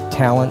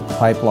talent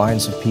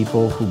pipelines of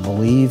people who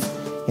believe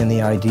in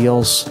the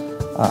ideals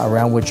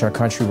around which our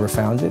country were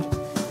founded,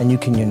 and you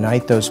can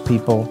unite those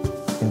people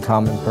in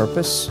common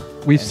purpose.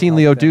 We've seen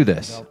Leo do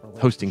this,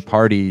 hosting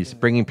parties,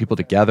 bringing people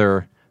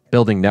together,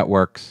 building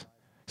networks,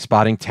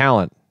 spotting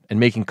talent, and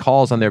making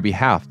calls on their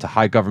behalf to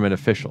high government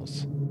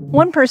officials.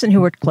 One person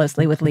who worked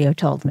closely with Leo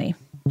told me,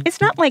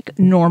 it's not like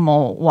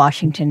normal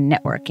Washington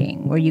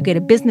networking, where you get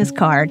a business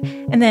card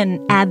and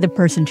then add the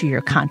person to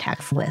your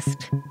contacts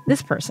list.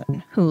 This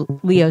person, who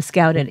Leo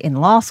scouted in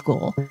law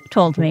school,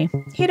 told me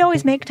he'd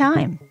always make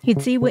time.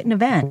 He'd see you at an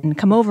event and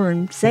come over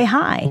and say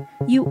hi.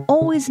 You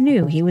always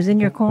knew he was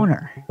in your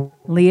corner.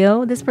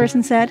 Leo, this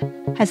person said,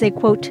 has a,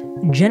 quote,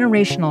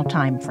 generational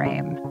time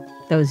frame.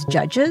 Those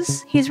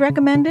judges he's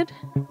recommended,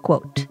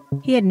 quote,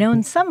 he had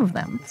known some of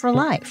them for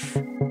life.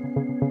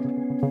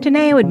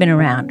 Teneo had been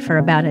around for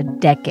about a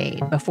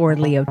decade before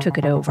Leo took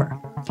it over.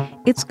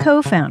 Its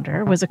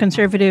co-founder was a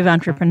conservative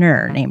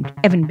entrepreneur named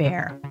Evan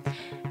Baer.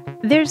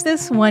 There's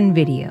this one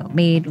video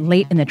made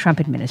late in the Trump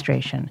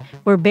administration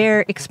where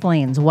Baer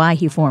explains why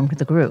he formed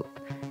the group.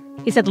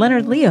 He said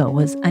Leonard Leo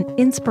was an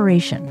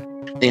inspiration.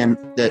 And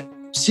the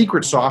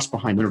secret sauce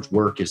behind Leonard's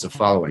work is the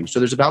following. So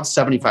there's about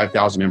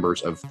 75,000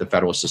 members of the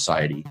Federalist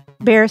Society.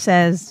 Baer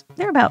says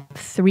there are about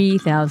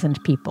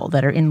 3,000 people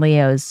that are in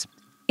Leo's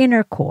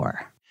inner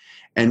core.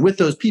 And with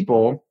those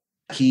people,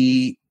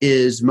 he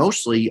is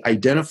mostly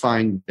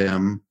identifying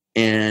them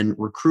and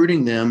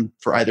recruiting them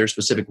for either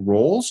specific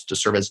roles to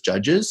serve as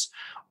judges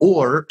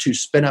or to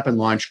spin up and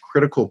launch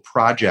critical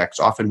projects,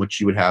 often which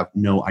you would have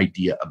no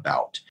idea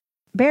about.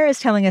 Baer is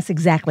telling us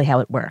exactly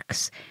how it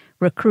works.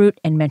 Recruit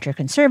and mentor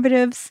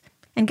conservatives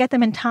and get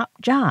them in top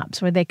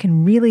jobs where they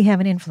can really have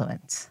an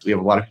influence. We have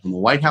a lot of people in the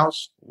White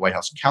House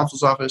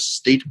Counsel's Office,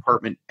 State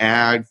Department,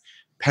 Ag,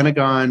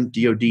 Pentagon,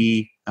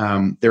 DOD.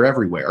 They're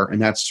everywhere,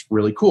 and that's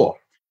really cool.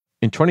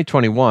 In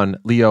 2021,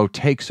 Leo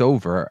takes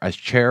over as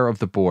chair of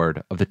the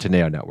board of the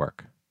Teneo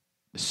Network.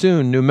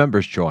 Soon, new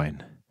members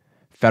join.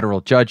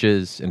 Federal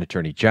judges, an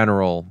attorney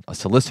general, a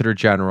solicitor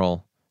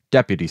general,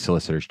 deputy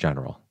solicitors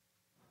general.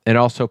 And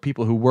also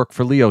people who work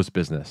for Leo's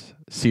business,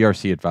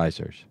 CRC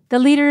advisors. The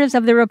leaders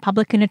of the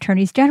Republican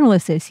Attorneys General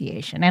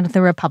Association and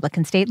the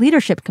Republican State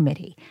Leadership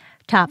Committee,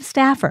 top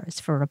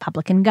staffers for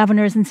Republican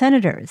governors and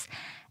senators,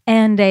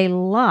 and a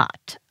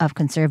lot of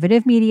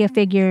conservative media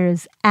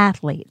figures,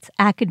 athletes,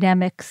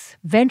 academics,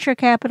 venture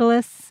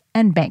capitalists,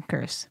 and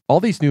bankers. All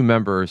these new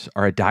members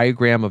are a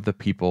diagram of the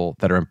people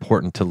that are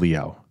important to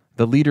Leo,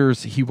 the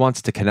leaders he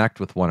wants to connect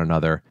with one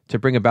another to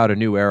bring about a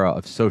new era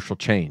of social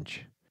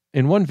change.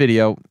 In one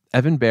video,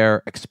 Evan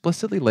Baer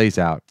explicitly lays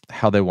out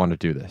how they want to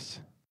do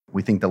this.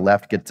 We think the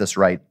left gets this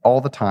right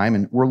all the time,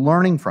 and we're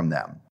learning from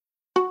them.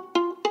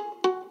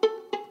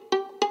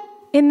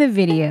 In the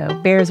video,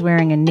 Baer's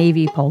wearing a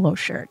navy polo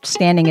shirt,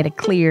 standing at a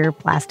clear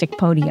plastic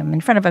podium in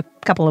front of a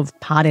couple of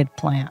potted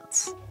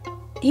plants.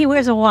 He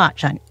wears a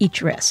watch on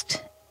each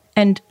wrist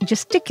and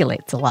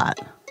gesticulates a lot.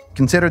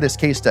 Consider this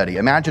case study.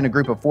 Imagine a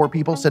group of 4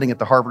 people sitting at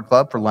the Harvard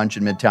Club for lunch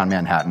in Midtown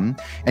Manhattan,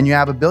 and you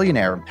have a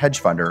billionaire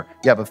hedge funder,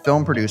 you have a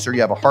film producer,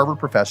 you have a Harvard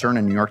professor, and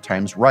a New York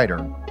Times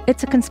writer.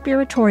 It's a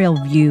conspiratorial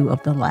view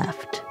of the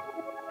left.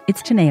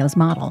 It's Teneo's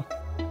model.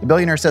 The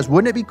billionaire says,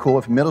 wouldn't it be cool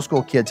if middle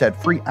school kids had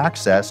free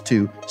access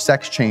to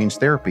sex change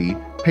therapy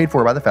paid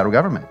for by the federal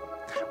government?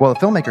 Well, the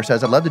filmmaker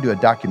says, I'd love to do a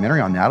documentary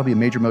on that. It'll be a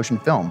major motion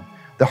film.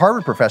 The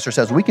Harvard professor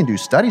says we can do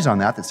studies on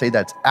that say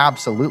that's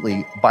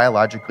absolutely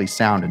biologically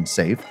sound and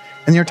safe.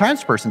 And the New York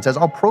Times person says,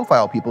 I'll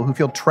profile people who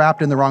feel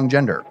trapped in the wrong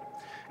gender.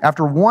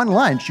 After one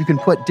lunch, you can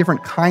put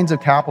different kinds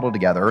of capital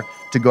together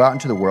to go out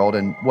into the world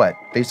and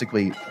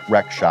basically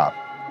wreck shop.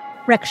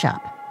 Wreck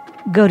shop.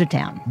 Go to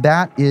town.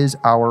 That is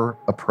our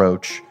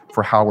approach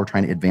for how we're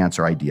trying to advance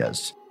our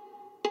ideas.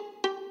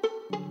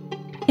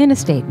 In a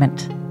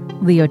statement,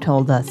 Leo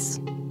told us,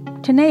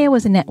 Teneo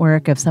was a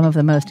network of some of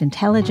the most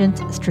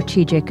intelligent,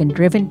 strategic, and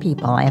driven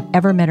people I have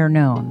ever met or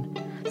known,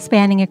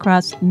 spanning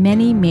across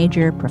many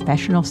major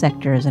professional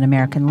sectors in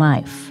American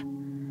life.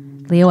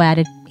 Leo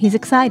added he's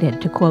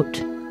excited to,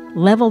 quote,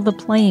 level the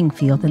playing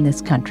field in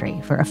this country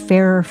for a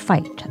fairer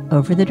fight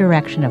over the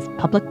direction of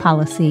public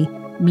policy,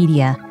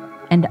 media,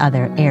 and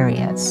other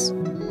areas.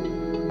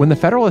 When the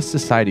Federalist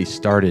Society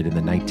started in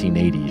the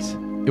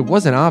 1980s, it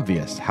wasn't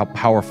obvious how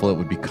powerful it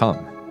would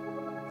become.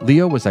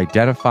 Leo was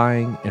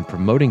identifying and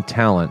promoting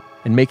talent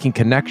and making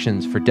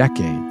connections for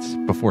decades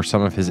before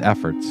some of his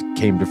efforts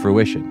came to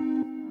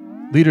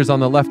fruition. Leaders on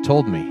the left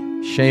told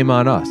me, shame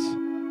on us.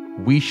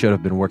 We should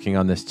have been working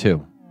on this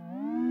too.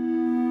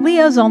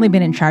 Leo's only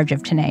been in charge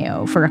of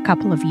Teneo for a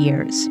couple of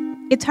years.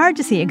 It's hard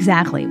to see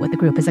exactly what the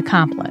group has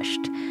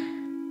accomplished.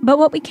 But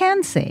what we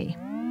can see,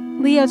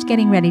 Leo's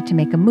getting ready to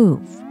make a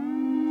move,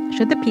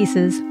 should the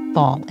pieces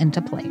fall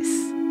into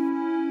place.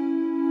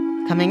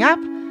 Coming up,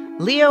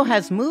 Leo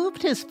has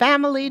moved his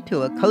family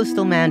to a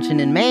coastal mansion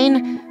in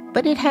Maine,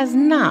 but it has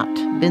not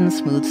been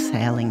smooth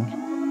sailing.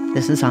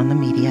 This is On the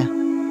Media.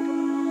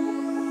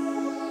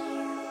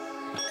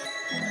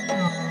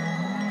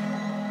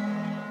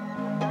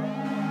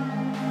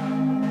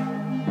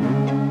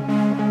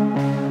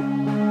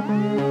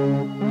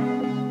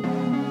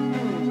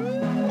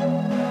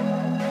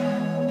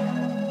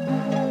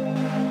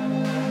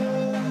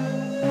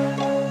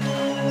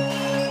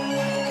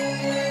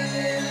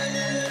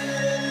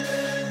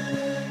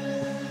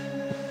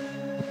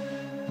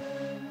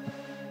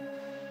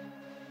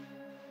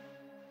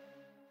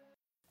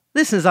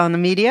 This is On the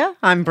Media.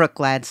 I'm Brooke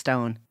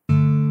Gladstone.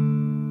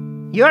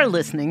 You're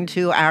listening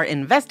to our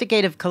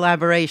investigative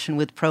collaboration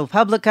with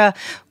ProPublica,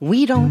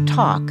 We Don't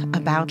Talk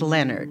About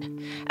Leonard.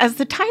 As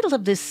the title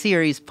of this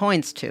series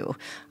points to,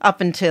 up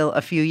until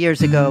a few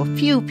years ago,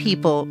 few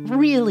people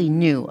really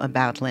knew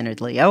about Leonard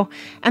Leo,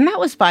 and that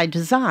was by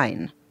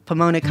design.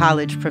 Pomona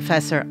College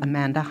professor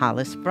Amanda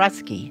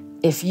Hollis-Brusky.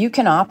 If you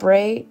can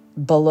operate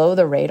below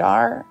the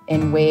radar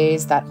in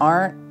ways that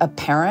aren't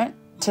apparent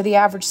to the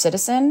average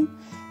citizen,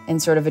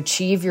 and sort of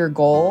achieve your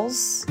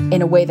goals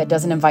in a way that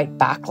doesn't invite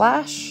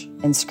backlash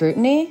and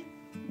scrutiny,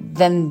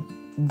 then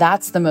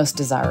that's the most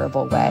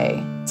desirable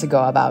way to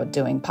go about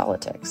doing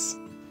politics.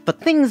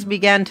 But things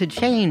began to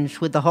change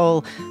with the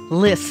whole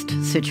list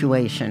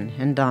situation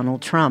and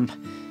Donald Trump.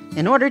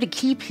 In order to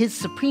keep his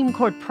Supreme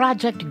Court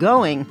project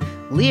going,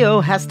 Leo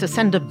has to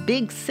send a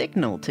big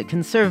signal to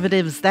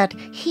conservatives that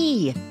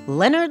he,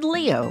 Leonard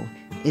Leo,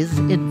 is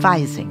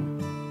advising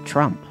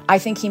Trump. I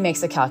think he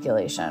makes a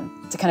calculation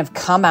to kind of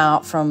come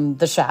out from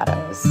the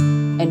shadows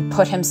and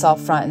put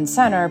himself front and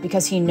center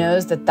because he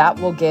knows that that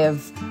will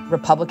give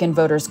Republican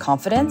voters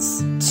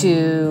confidence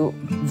to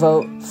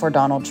vote for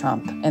Donald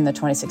Trump in the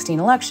 2016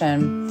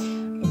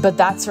 election. But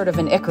that's sort of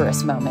an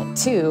Icarus moment,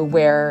 too,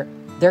 where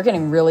they're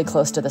getting really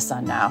close to the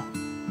sun now.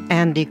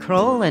 Andy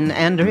Kroll and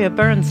Andrea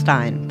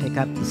Bernstein pick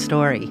up the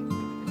story.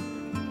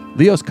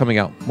 Leo's coming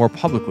out more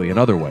publicly in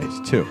other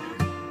ways, too.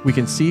 We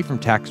can see from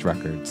tax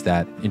records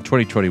that in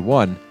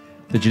 2021,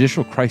 the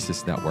Judicial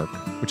Crisis Network,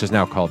 which is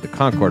now called the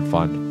Concord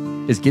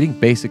Fund, is getting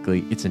basically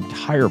its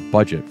entire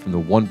budget from the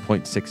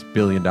 $1.6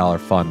 billion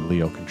fund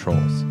Leo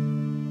controls.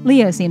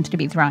 Leo seems to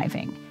be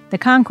thriving. The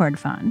Concord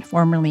Fund,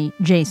 formerly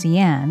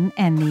JCN,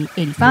 and the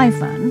 85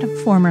 Fund,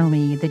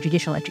 formerly the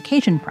Judicial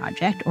Education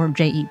Project, or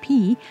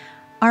JEP,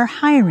 are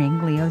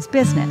hiring Leo's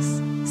business,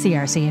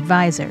 CRC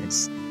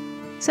Advisors.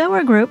 So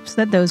are groups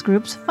that those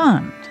groups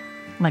fund,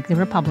 like the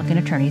Republican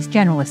Attorneys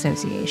General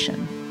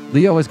Association.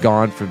 Leo has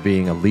gone from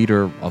being a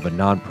leader of a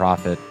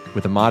nonprofit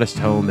with a modest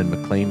home in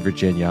McLean,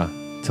 Virginia,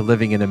 to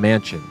living in a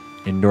mansion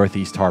in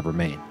Northeast Harbor,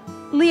 Maine.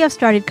 Leo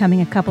started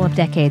coming a couple of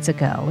decades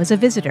ago as a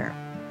visitor.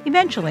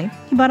 Eventually,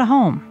 he bought a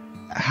home.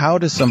 How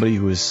does somebody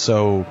who is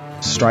so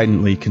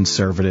stridently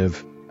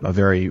conservative, a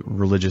very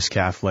religious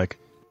Catholic,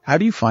 how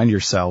do you find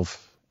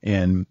yourself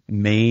in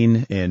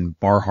Maine, in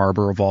Bar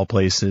Harbor of all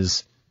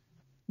places?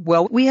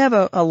 Well, we have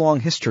a long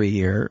history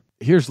here.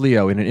 Here's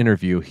Leo in an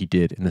interview he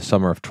did in the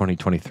summer of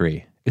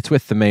 2023. It's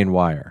with the Maine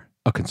Wire,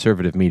 a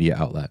conservative media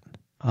outlet.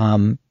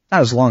 Not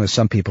as long as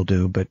some people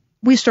do, but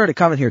we started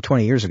coming here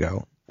 20 years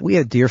ago. We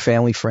had a dear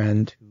family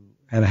friend who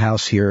had a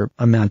house here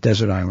on Mount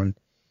Desert Island,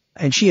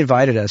 and she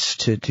invited us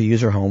to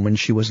use her home when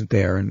she wasn't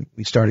there, and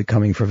we started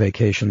coming for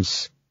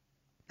vacations.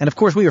 And of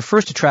course, we were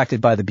first attracted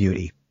by the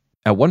beauty.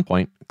 At one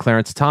point,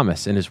 Clarence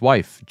Thomas and his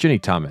wife, Ginny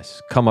Thomas,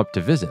 come up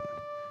to visit.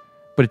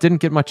 But it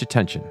didn't get much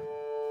attention.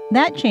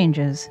 That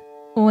changes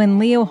when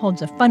Leo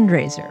holds a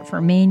fundraiser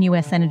for Maine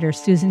U.S. Senator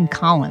Susan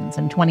Collins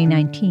in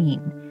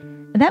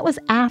 2019. That was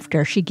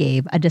after she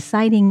gave a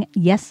deciding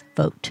yes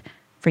vote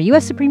for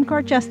U.S. Supreme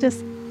Court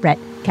Justice Brett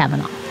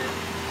Kavanaugh.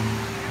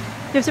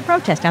 There's a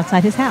protest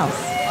outside his house.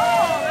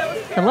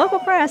 The local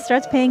press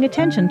starts paying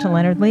attention to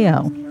Leonard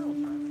Leo.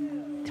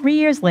 3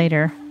 years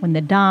later, when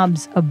the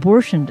Dobbs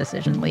abortion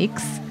decision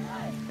leaks,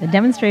 the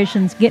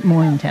demonstrations get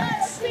more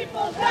intense.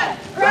 People die.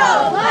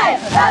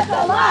 Pro-life, that's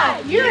a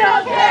lie. You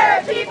don't care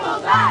if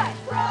people die.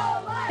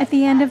 At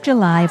the end of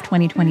July of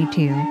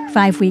 2022,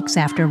 5 weeks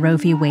after Roe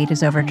v. Wade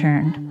is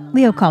overturned,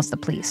 Leo calls the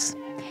police.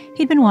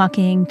 He'd been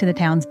walking to the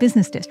town's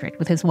business district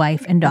with his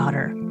wife and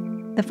daughter.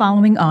 The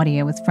following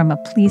audio is from a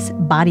police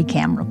body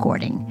cam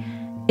recording.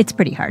 It's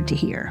pretty hard to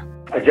hear.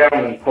 A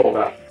gentleman pulled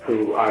up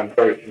who I'm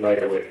very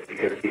familiar with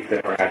because he's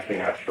been harassing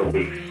us for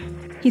weeks.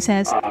 He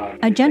says,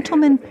 a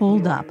gentleman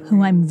pulled up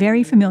who I'm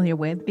very familiar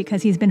with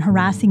because he's been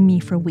harassing me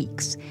for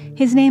weeks.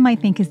 His name, I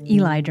think, is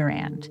Eli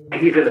Durand.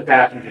 He's in the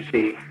passenger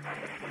seat.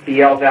 He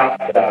yells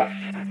out at us.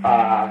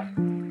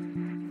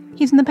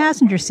 He's in the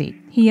passenger seat.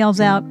 He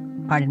yells out,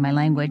 pardon my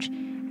language,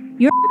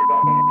 "You're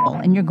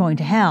and you're going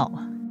to hell."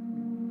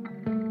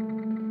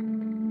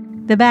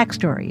 The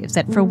backstory is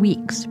that for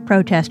weeks,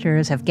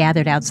 protesters have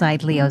gathered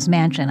outside Leo's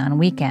mansion on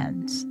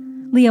weekends.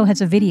 Leo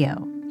has a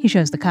video. He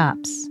shows the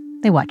cops.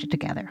 They watch it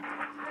together.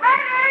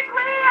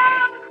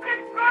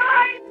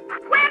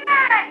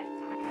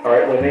 All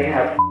right, when they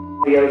have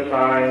Leo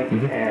signs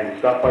and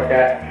stuff like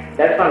that,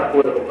 that's not a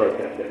political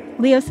protest anymore.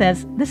 Leo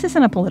says this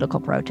isn't a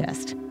political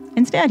protest.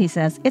 Instead, he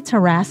says, it's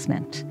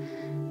harassment.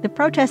 The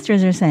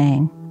protesters are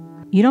saying,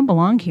 you don't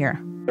belong here.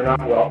 They're not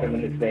welcome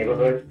in this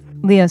neighborhood.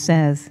 Leo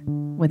says,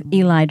 with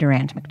Eli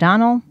Durand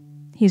McDonnell,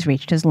 he's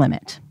reached his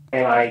limit.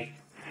 And I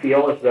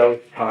feel as though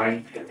it's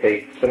time to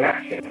take some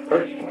action,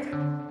 personally.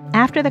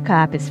 After the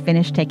cop is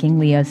finished taking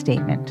Leo's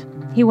statement,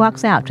 he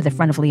walks out to the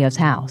front of Leo's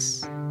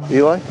house.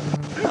 Eli,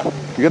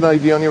 you got an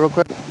ID on you real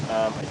quick?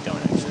 I don't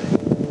actually.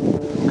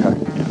 Okay.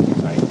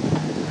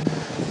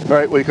 All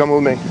right, will you come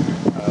with me?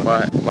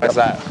 Why's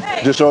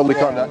that? Disorderly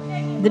conduct.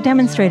 The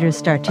demonstrators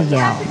start to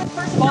yell.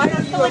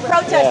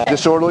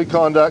 Disorderly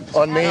conduct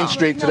on Main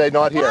Street today,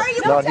 not here.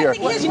 Not here.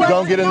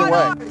 Don't get in the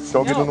way.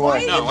 Don't get in the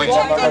way.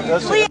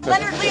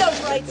 Leonard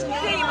Leo's rights.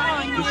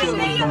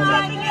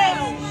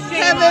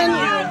 Kevin,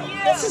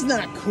 this is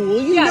not cool.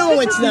 You know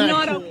it's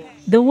not cool.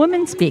 The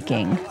woman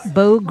speaking,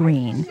 Bo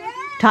Green,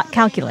 taught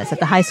calculus at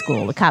the high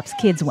school the cops'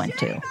 kids went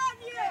to.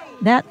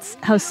 That's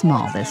how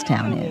small this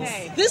town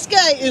is. This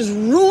guy is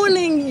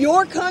ruining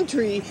your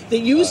country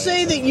that you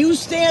say that you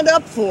stand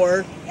up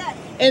for.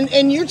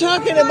 And you're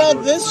talking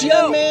about this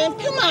young man?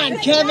 Come on,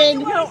 Kevin.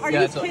 No, are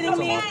you kidding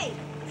me?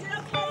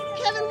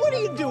 Kevin, what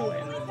are you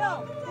doing?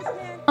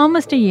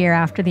 Almost a year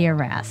after the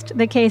arrest,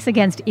 the case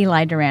against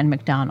Eli Durand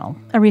McDonnell,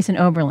 a recent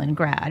Oberlin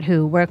grad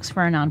who works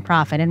for a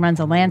nonprofit and runs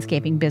a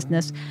landscaping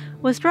business,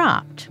 was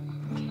dropped.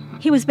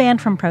 He was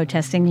banned from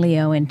protesting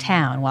Leo in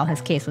town while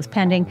his case was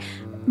pending,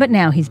 but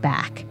now he's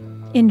back.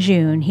 In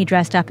June, he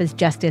dressed up as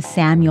Justice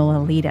Samuel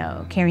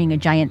Alito, carrying a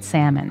giant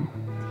salmon.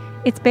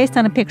 It's based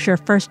on a picture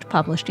first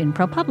published in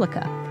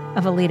ProPublica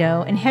of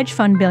Alito and hedge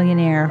fund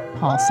billionaire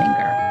Paul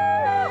Singer.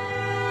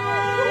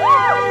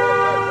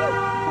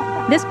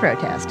 This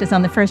protest is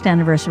on the first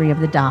anniversary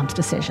of the Dobbs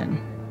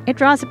decision. It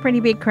draws a pretty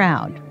big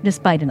crowd,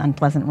 despite an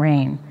unpleasant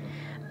rain.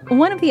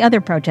 One of the other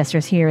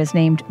protesters here is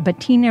named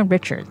Bettina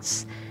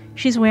Richards.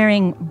 She's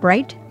wearing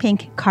bright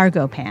pink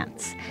cargo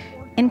pants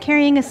and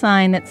carrying a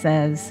sign that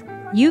says,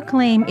 "You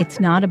claim it's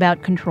not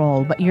about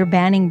control, but you're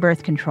banning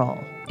birth control.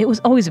 It was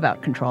always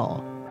about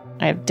control."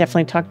 I've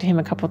definitely talked to him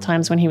a couple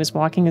times when he was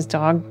walking his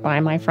dog by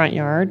my front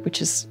yard,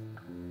 which is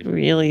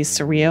really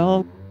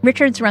surreal.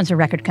 Richards runs a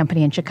record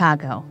company in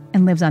Chicago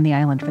and lives on the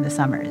island for the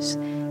summers.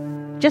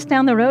 Just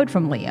down the road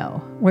from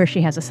Leo, where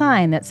she has a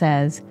sign that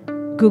says,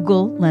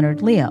 "Google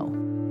Leonard Leo."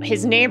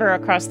 His neighbor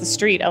across the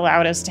street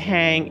allowed us to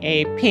hang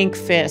a pink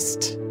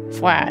fist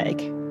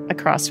flag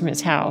across from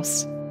his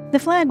house. The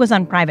flag was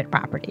on private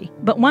property,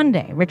 but one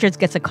day Richards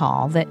gets a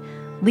call that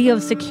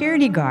Leo's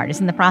security guard is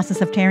in the process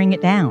of tearing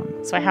it down.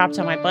 So I hopped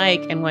on my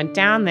bike and went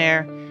down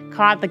there,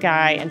 caught the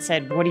guy and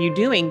said, "What are you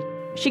doing?"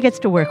 She gets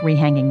to work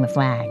rehanging the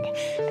flag.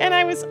 And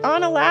I was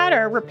on a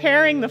ladder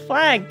repairing the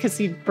flag because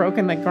he'd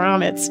broken the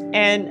grommets.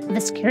 And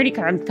the security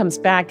guard comes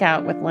back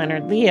out with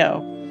Leonard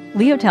Leo.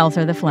 Leo tells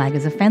her the flag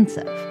is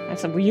offensive. I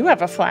said, "Well, you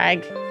have a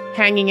flag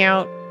hanging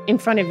out in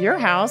front of your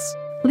house."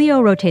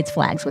 Leo rotates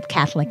flags with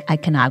Catholic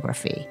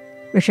iconography.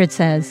 Richard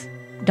says,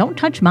 "Don't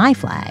touch my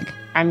flag."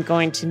 "I'm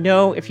going to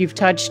know if you've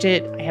touched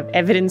it. I have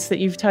evidence that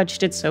you've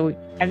touched it."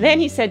 And then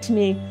he said to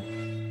me,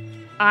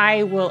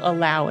 "I will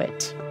allow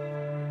it."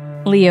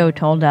 Leo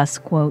told us,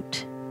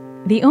 quote,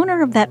 "The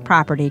owner of that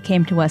property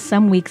came to us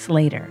some weeks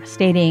later,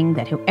 stating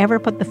that whoever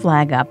put the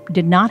flag up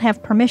did not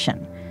have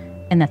permission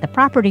and that the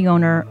property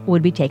owner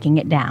would be taking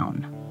it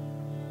down."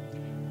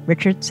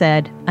 Richard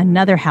said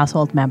another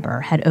household member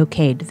had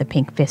okayed the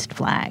pink fist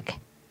flag.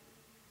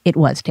 It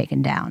was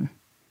taken down.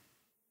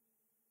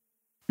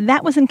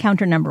 That was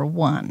encounter number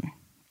 1.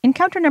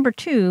 Encounter number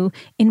 2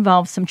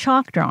 involves some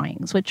chalk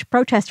drawings, which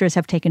protesters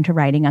have taken to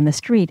writing on the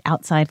street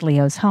outside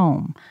Leo's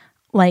home,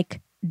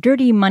 like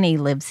dirty money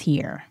lives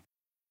here.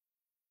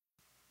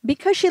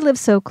 Because she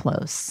lives so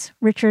close,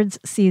 Richards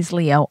sees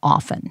Leo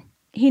often.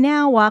 He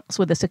now walks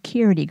with a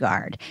security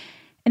guard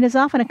and is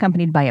often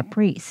accompanied by a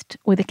priest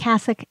with a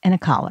cassock and a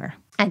collar.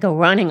 I go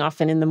running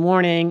often in the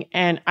morning,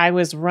 and I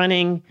was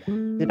running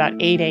about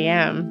 8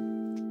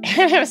 a.m.,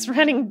 and I was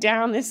running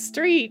down this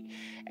street,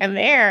 and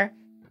there,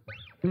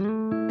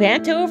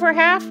 bent over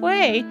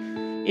halfway,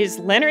 is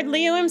Leonard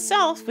Leo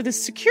himself with a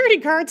security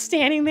guard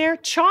standing there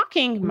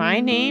chalking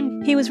my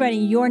name. He was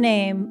writing your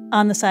name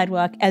on the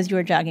sidewalk as you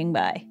were jogging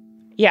by.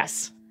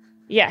 Yes.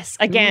 Yes.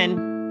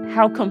 Again,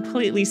 how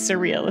completely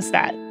surreal is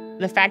that?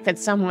 The fact that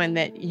someone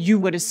that you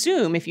would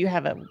assume, if you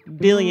have $1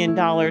 billion,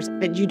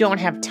 that you don't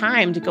have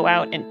time to go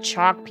out and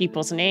chalk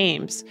people's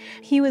names.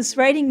 He was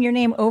writing your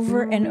name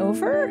over and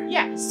over?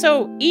 Yeah.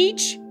 So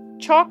each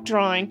chalk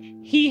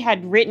drawing, he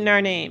had written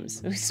our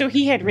names. So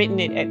he had written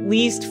it at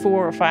least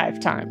 4 or 5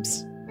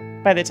 times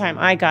by the time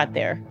I got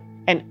there.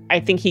 And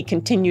I think he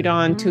continued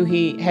on till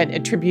he had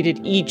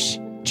attributed each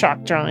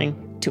chalk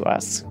drawing to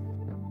us.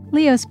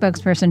 Leo's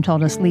spokesperson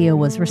told us Leo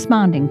was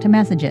responding to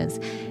messages,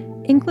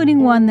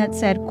 including one that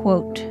said,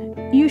 quote,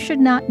 "You should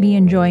not be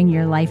enjoying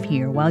your life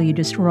here while you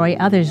destroy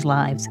others'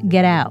 lives.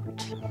 Get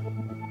out."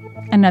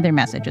 Another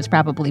message is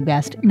probably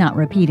best not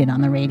repeated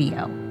on the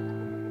radio.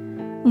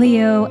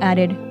 Leo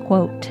added,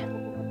 quote,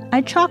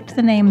 "I chalked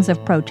the names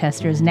of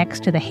protesters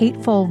next to the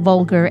hateful,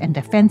 vulgar, and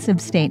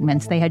offensive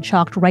statements they had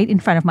chalked right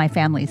in front of my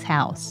family's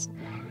house.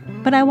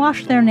 But I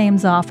washed their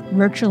names off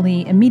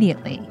virtually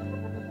immediately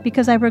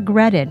because I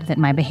regretted that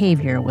my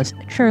behavior was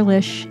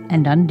churlish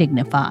and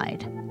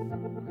undignified."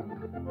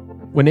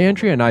 When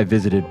Andrea and I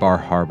visited Bar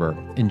Harbor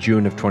in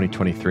June of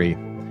 2023,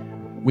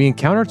 we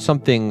encountered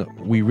something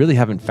we really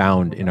haven't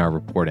found in our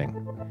reporting.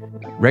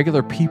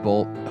 Regular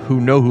people who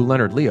know who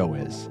Leonard Leo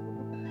is.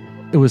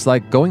 It was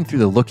like going through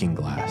the looking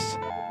glass.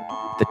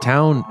 The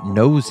town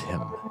knows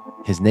him.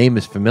 His name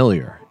is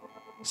familiar.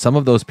 Some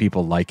of those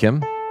people like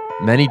him,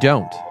 many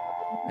don't.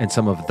 And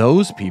some of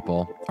those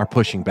people are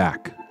pushing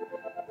back.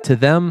 To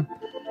them,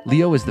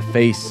 Leo is the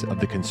face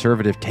of the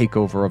conservative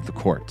takeover of the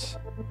courts.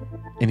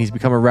 And he's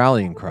become a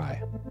rallying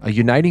cry, a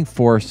uniting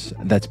force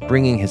that's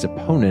bringing his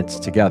opponents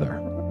together.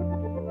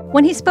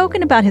 When he's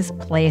spoken about his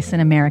place in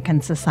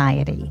American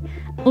society,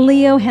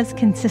 Leo has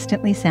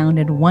consistently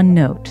sounded one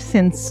note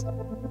since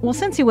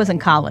he was in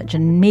college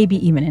and maybe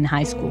even in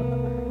high school.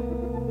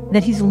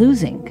 That he's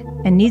losing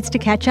and needs to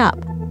catch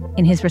up.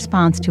 In his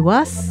response to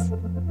us,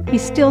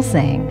 he's still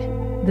saying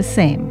the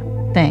same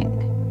thing.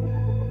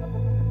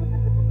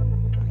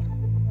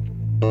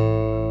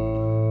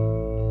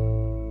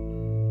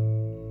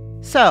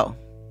 So,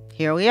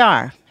 here we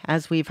are.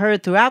 As we've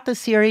heard throughout the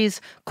series,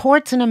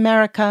 courts in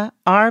America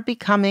are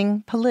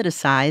becoming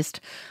politicized.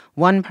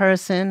 One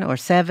person or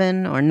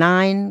 7 or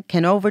 9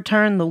 can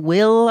overturn the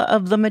will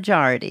of the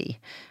majority.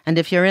 And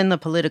if you're in the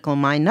political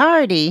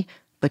minority,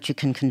 but you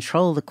can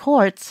control the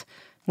courts,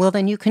 well,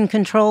 then you can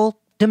control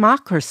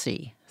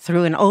democracy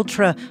through an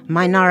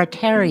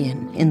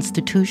ultra-minoritarian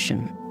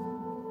institution.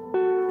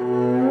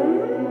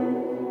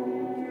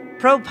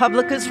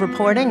 ProPublica's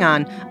reporting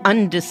on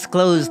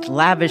undisclosed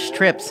lavish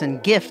trips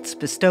and gifts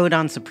bestowed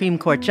on Supreme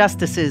Court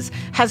justices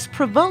has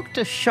provoked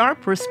a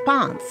sharp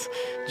response.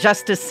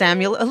 Justice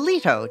Samuel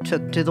Alito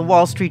took to the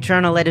Wall Street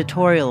Journal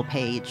editorial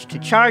page to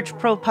charge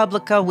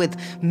ProPublica with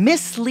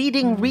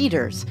misleading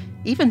readers,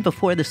 even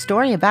before the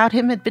story about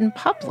him had been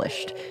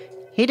published.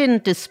 He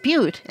didn't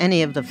dispute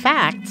any of the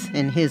facts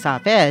in his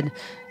op-ed,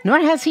 nor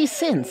has he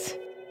since.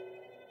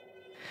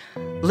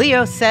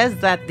 Leo says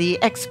that the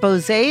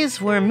exposés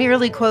were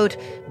merely, quote,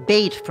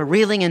 bait for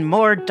reeling in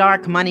more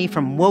dark money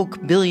from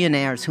woke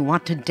billionaires who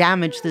want to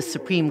damage the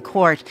Supreme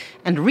Court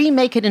and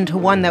remake it into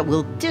one that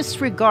will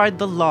disregard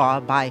the law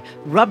by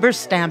rubber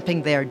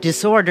stamping their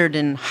disordered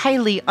and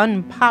highly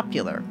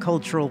unpopular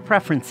cultural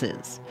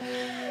preferences.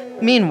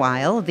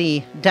 Meanwhile,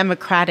 the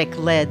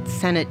Democratic-led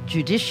Senate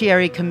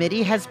Judiciary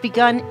Committee has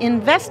begun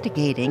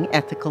investigating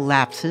ethical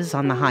lapses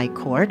on the High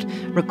Court,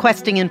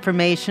 requesting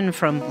information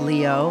from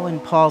Leo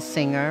and Paul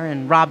Singer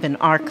and Robin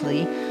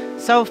Arkley.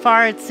 So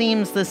far, it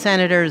seems the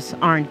senators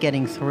aren't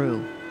getting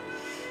through.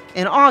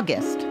 In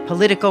August,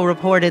 Politico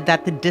reported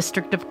that the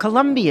District of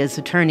Columbia's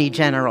Attorney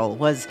General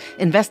was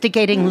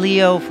investigating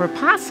Leo for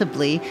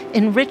possibly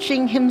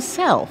enriching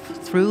himself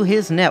through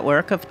his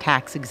network of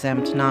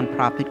tax-exempt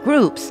nonprofit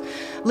groups.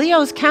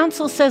 Leo's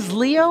counsel says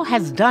Leo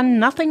has done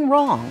nothing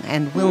wrong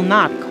and will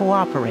not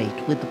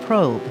cooperate with the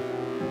probe.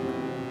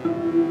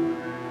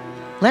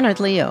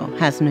 Leonard Leo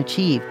hasn't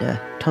achieved a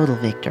total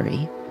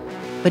victory,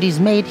 but he's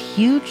made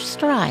huge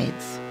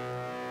strides.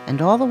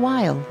 And all the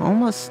while,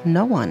 almost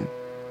no one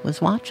was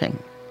watching.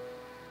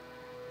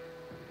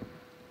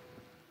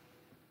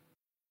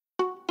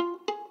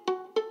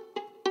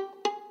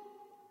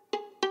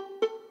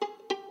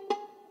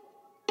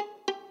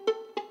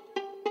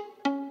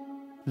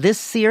 This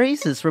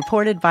series is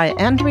reported by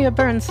Andrea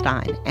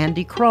Bernstein,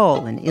 Andy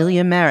Kroll, and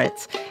Ilya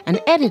Meritz,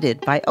 and edited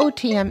by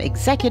OTM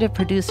executive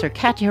producer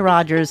Katya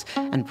Rogers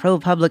and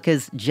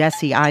ProPublica's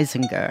Jesse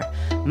Eisinger.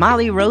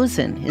 Molly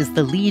Rosen is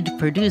the lead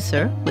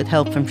producer, with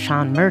help from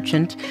Sean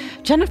Merchant.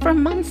 Jennifer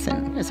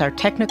Munson is our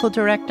technical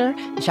director.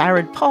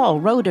 Jared Paul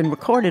wrote and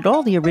recorded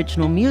all the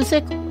original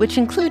music, which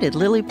included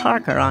Lily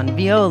Parker on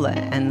viola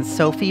and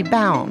Sophie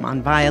Baum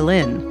on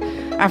violin.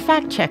 Our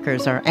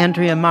fact-checkers are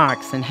Andrea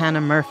Marks and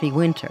Hannah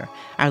Murphy-Winter.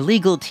 Our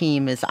legal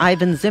team is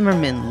Ivan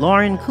Zimmerman,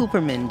 Lauren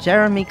Cooperman,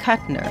 Jeremy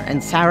Kuttner,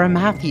 and Sarah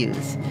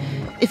Matthews.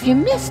 If you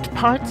missed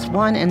parts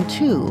 1 and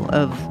 2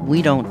 of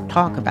We Don't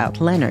Talk About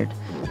Leonard,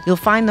 you'll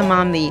find them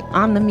on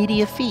the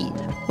Media feed,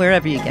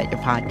 wherever you get your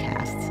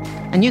podcasts.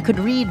 And you could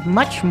read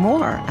much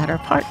more at our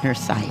partner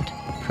site,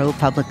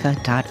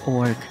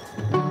 ProPublica.org.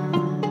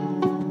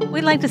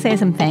 We'd like to say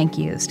some thank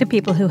yous to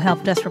people who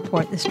helped us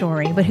report the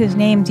story, but whose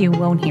names you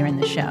won't hear in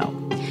the show.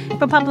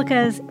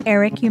 ProPublica's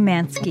Eric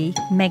Umansky,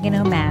 Megan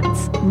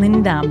O'Mats,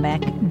 Lynn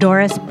Dombeck,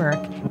 Doris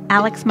Burke,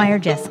 Alex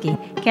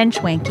Myerjeski, Ken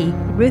Schwenke,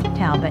 Ruth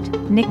Talbot,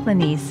 Nick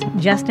Lanise,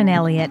 Justin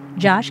Elliott,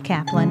 Josh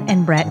Kaplan,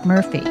 and Brett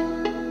Murphy.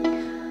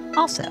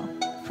 Also,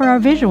 for our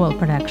visual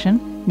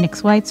production, Nick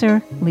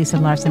Schweitzer, Lisa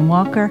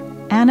Larson-Walker,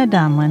 Anna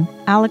Donlin,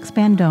 Alex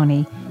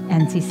Bandoni,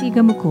 and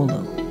Sisiga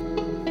Mukulu.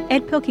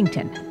 Ed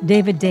Pilkington,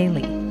 David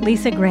Daly,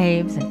 Lisa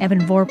Graves, and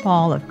Evan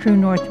Vorpal of True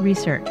North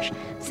Research,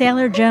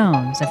 Sailor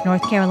Jones of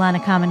North Carolina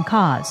Common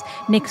Cause,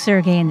 Nick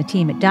Sergey and the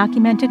team at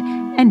Documented,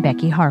 and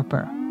Becky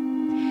Harper.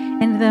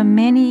 And the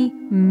many,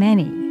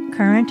 many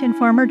current and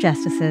former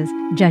justices,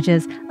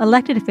 judges,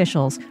 elected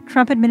officials,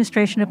 Trump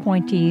administration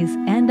appointees,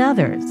 and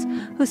others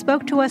who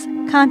spoke to us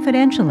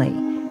confidentially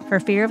for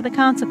fear of the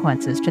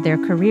consequences to their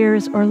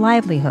careers or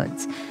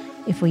livelihoods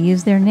if we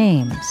use their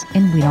names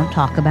and we don't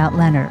talk about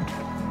Leonard.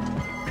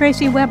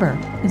 Tracy Weber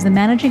is the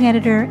managing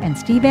editor, and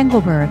Steve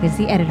Engelberg is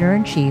the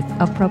editor-in-chief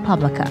of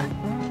ProPublica.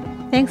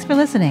 Thanks for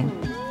listening.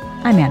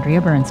 I'm Andrea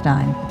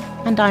Bernstein.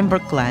 And I'm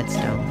Brooke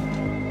Gladstone.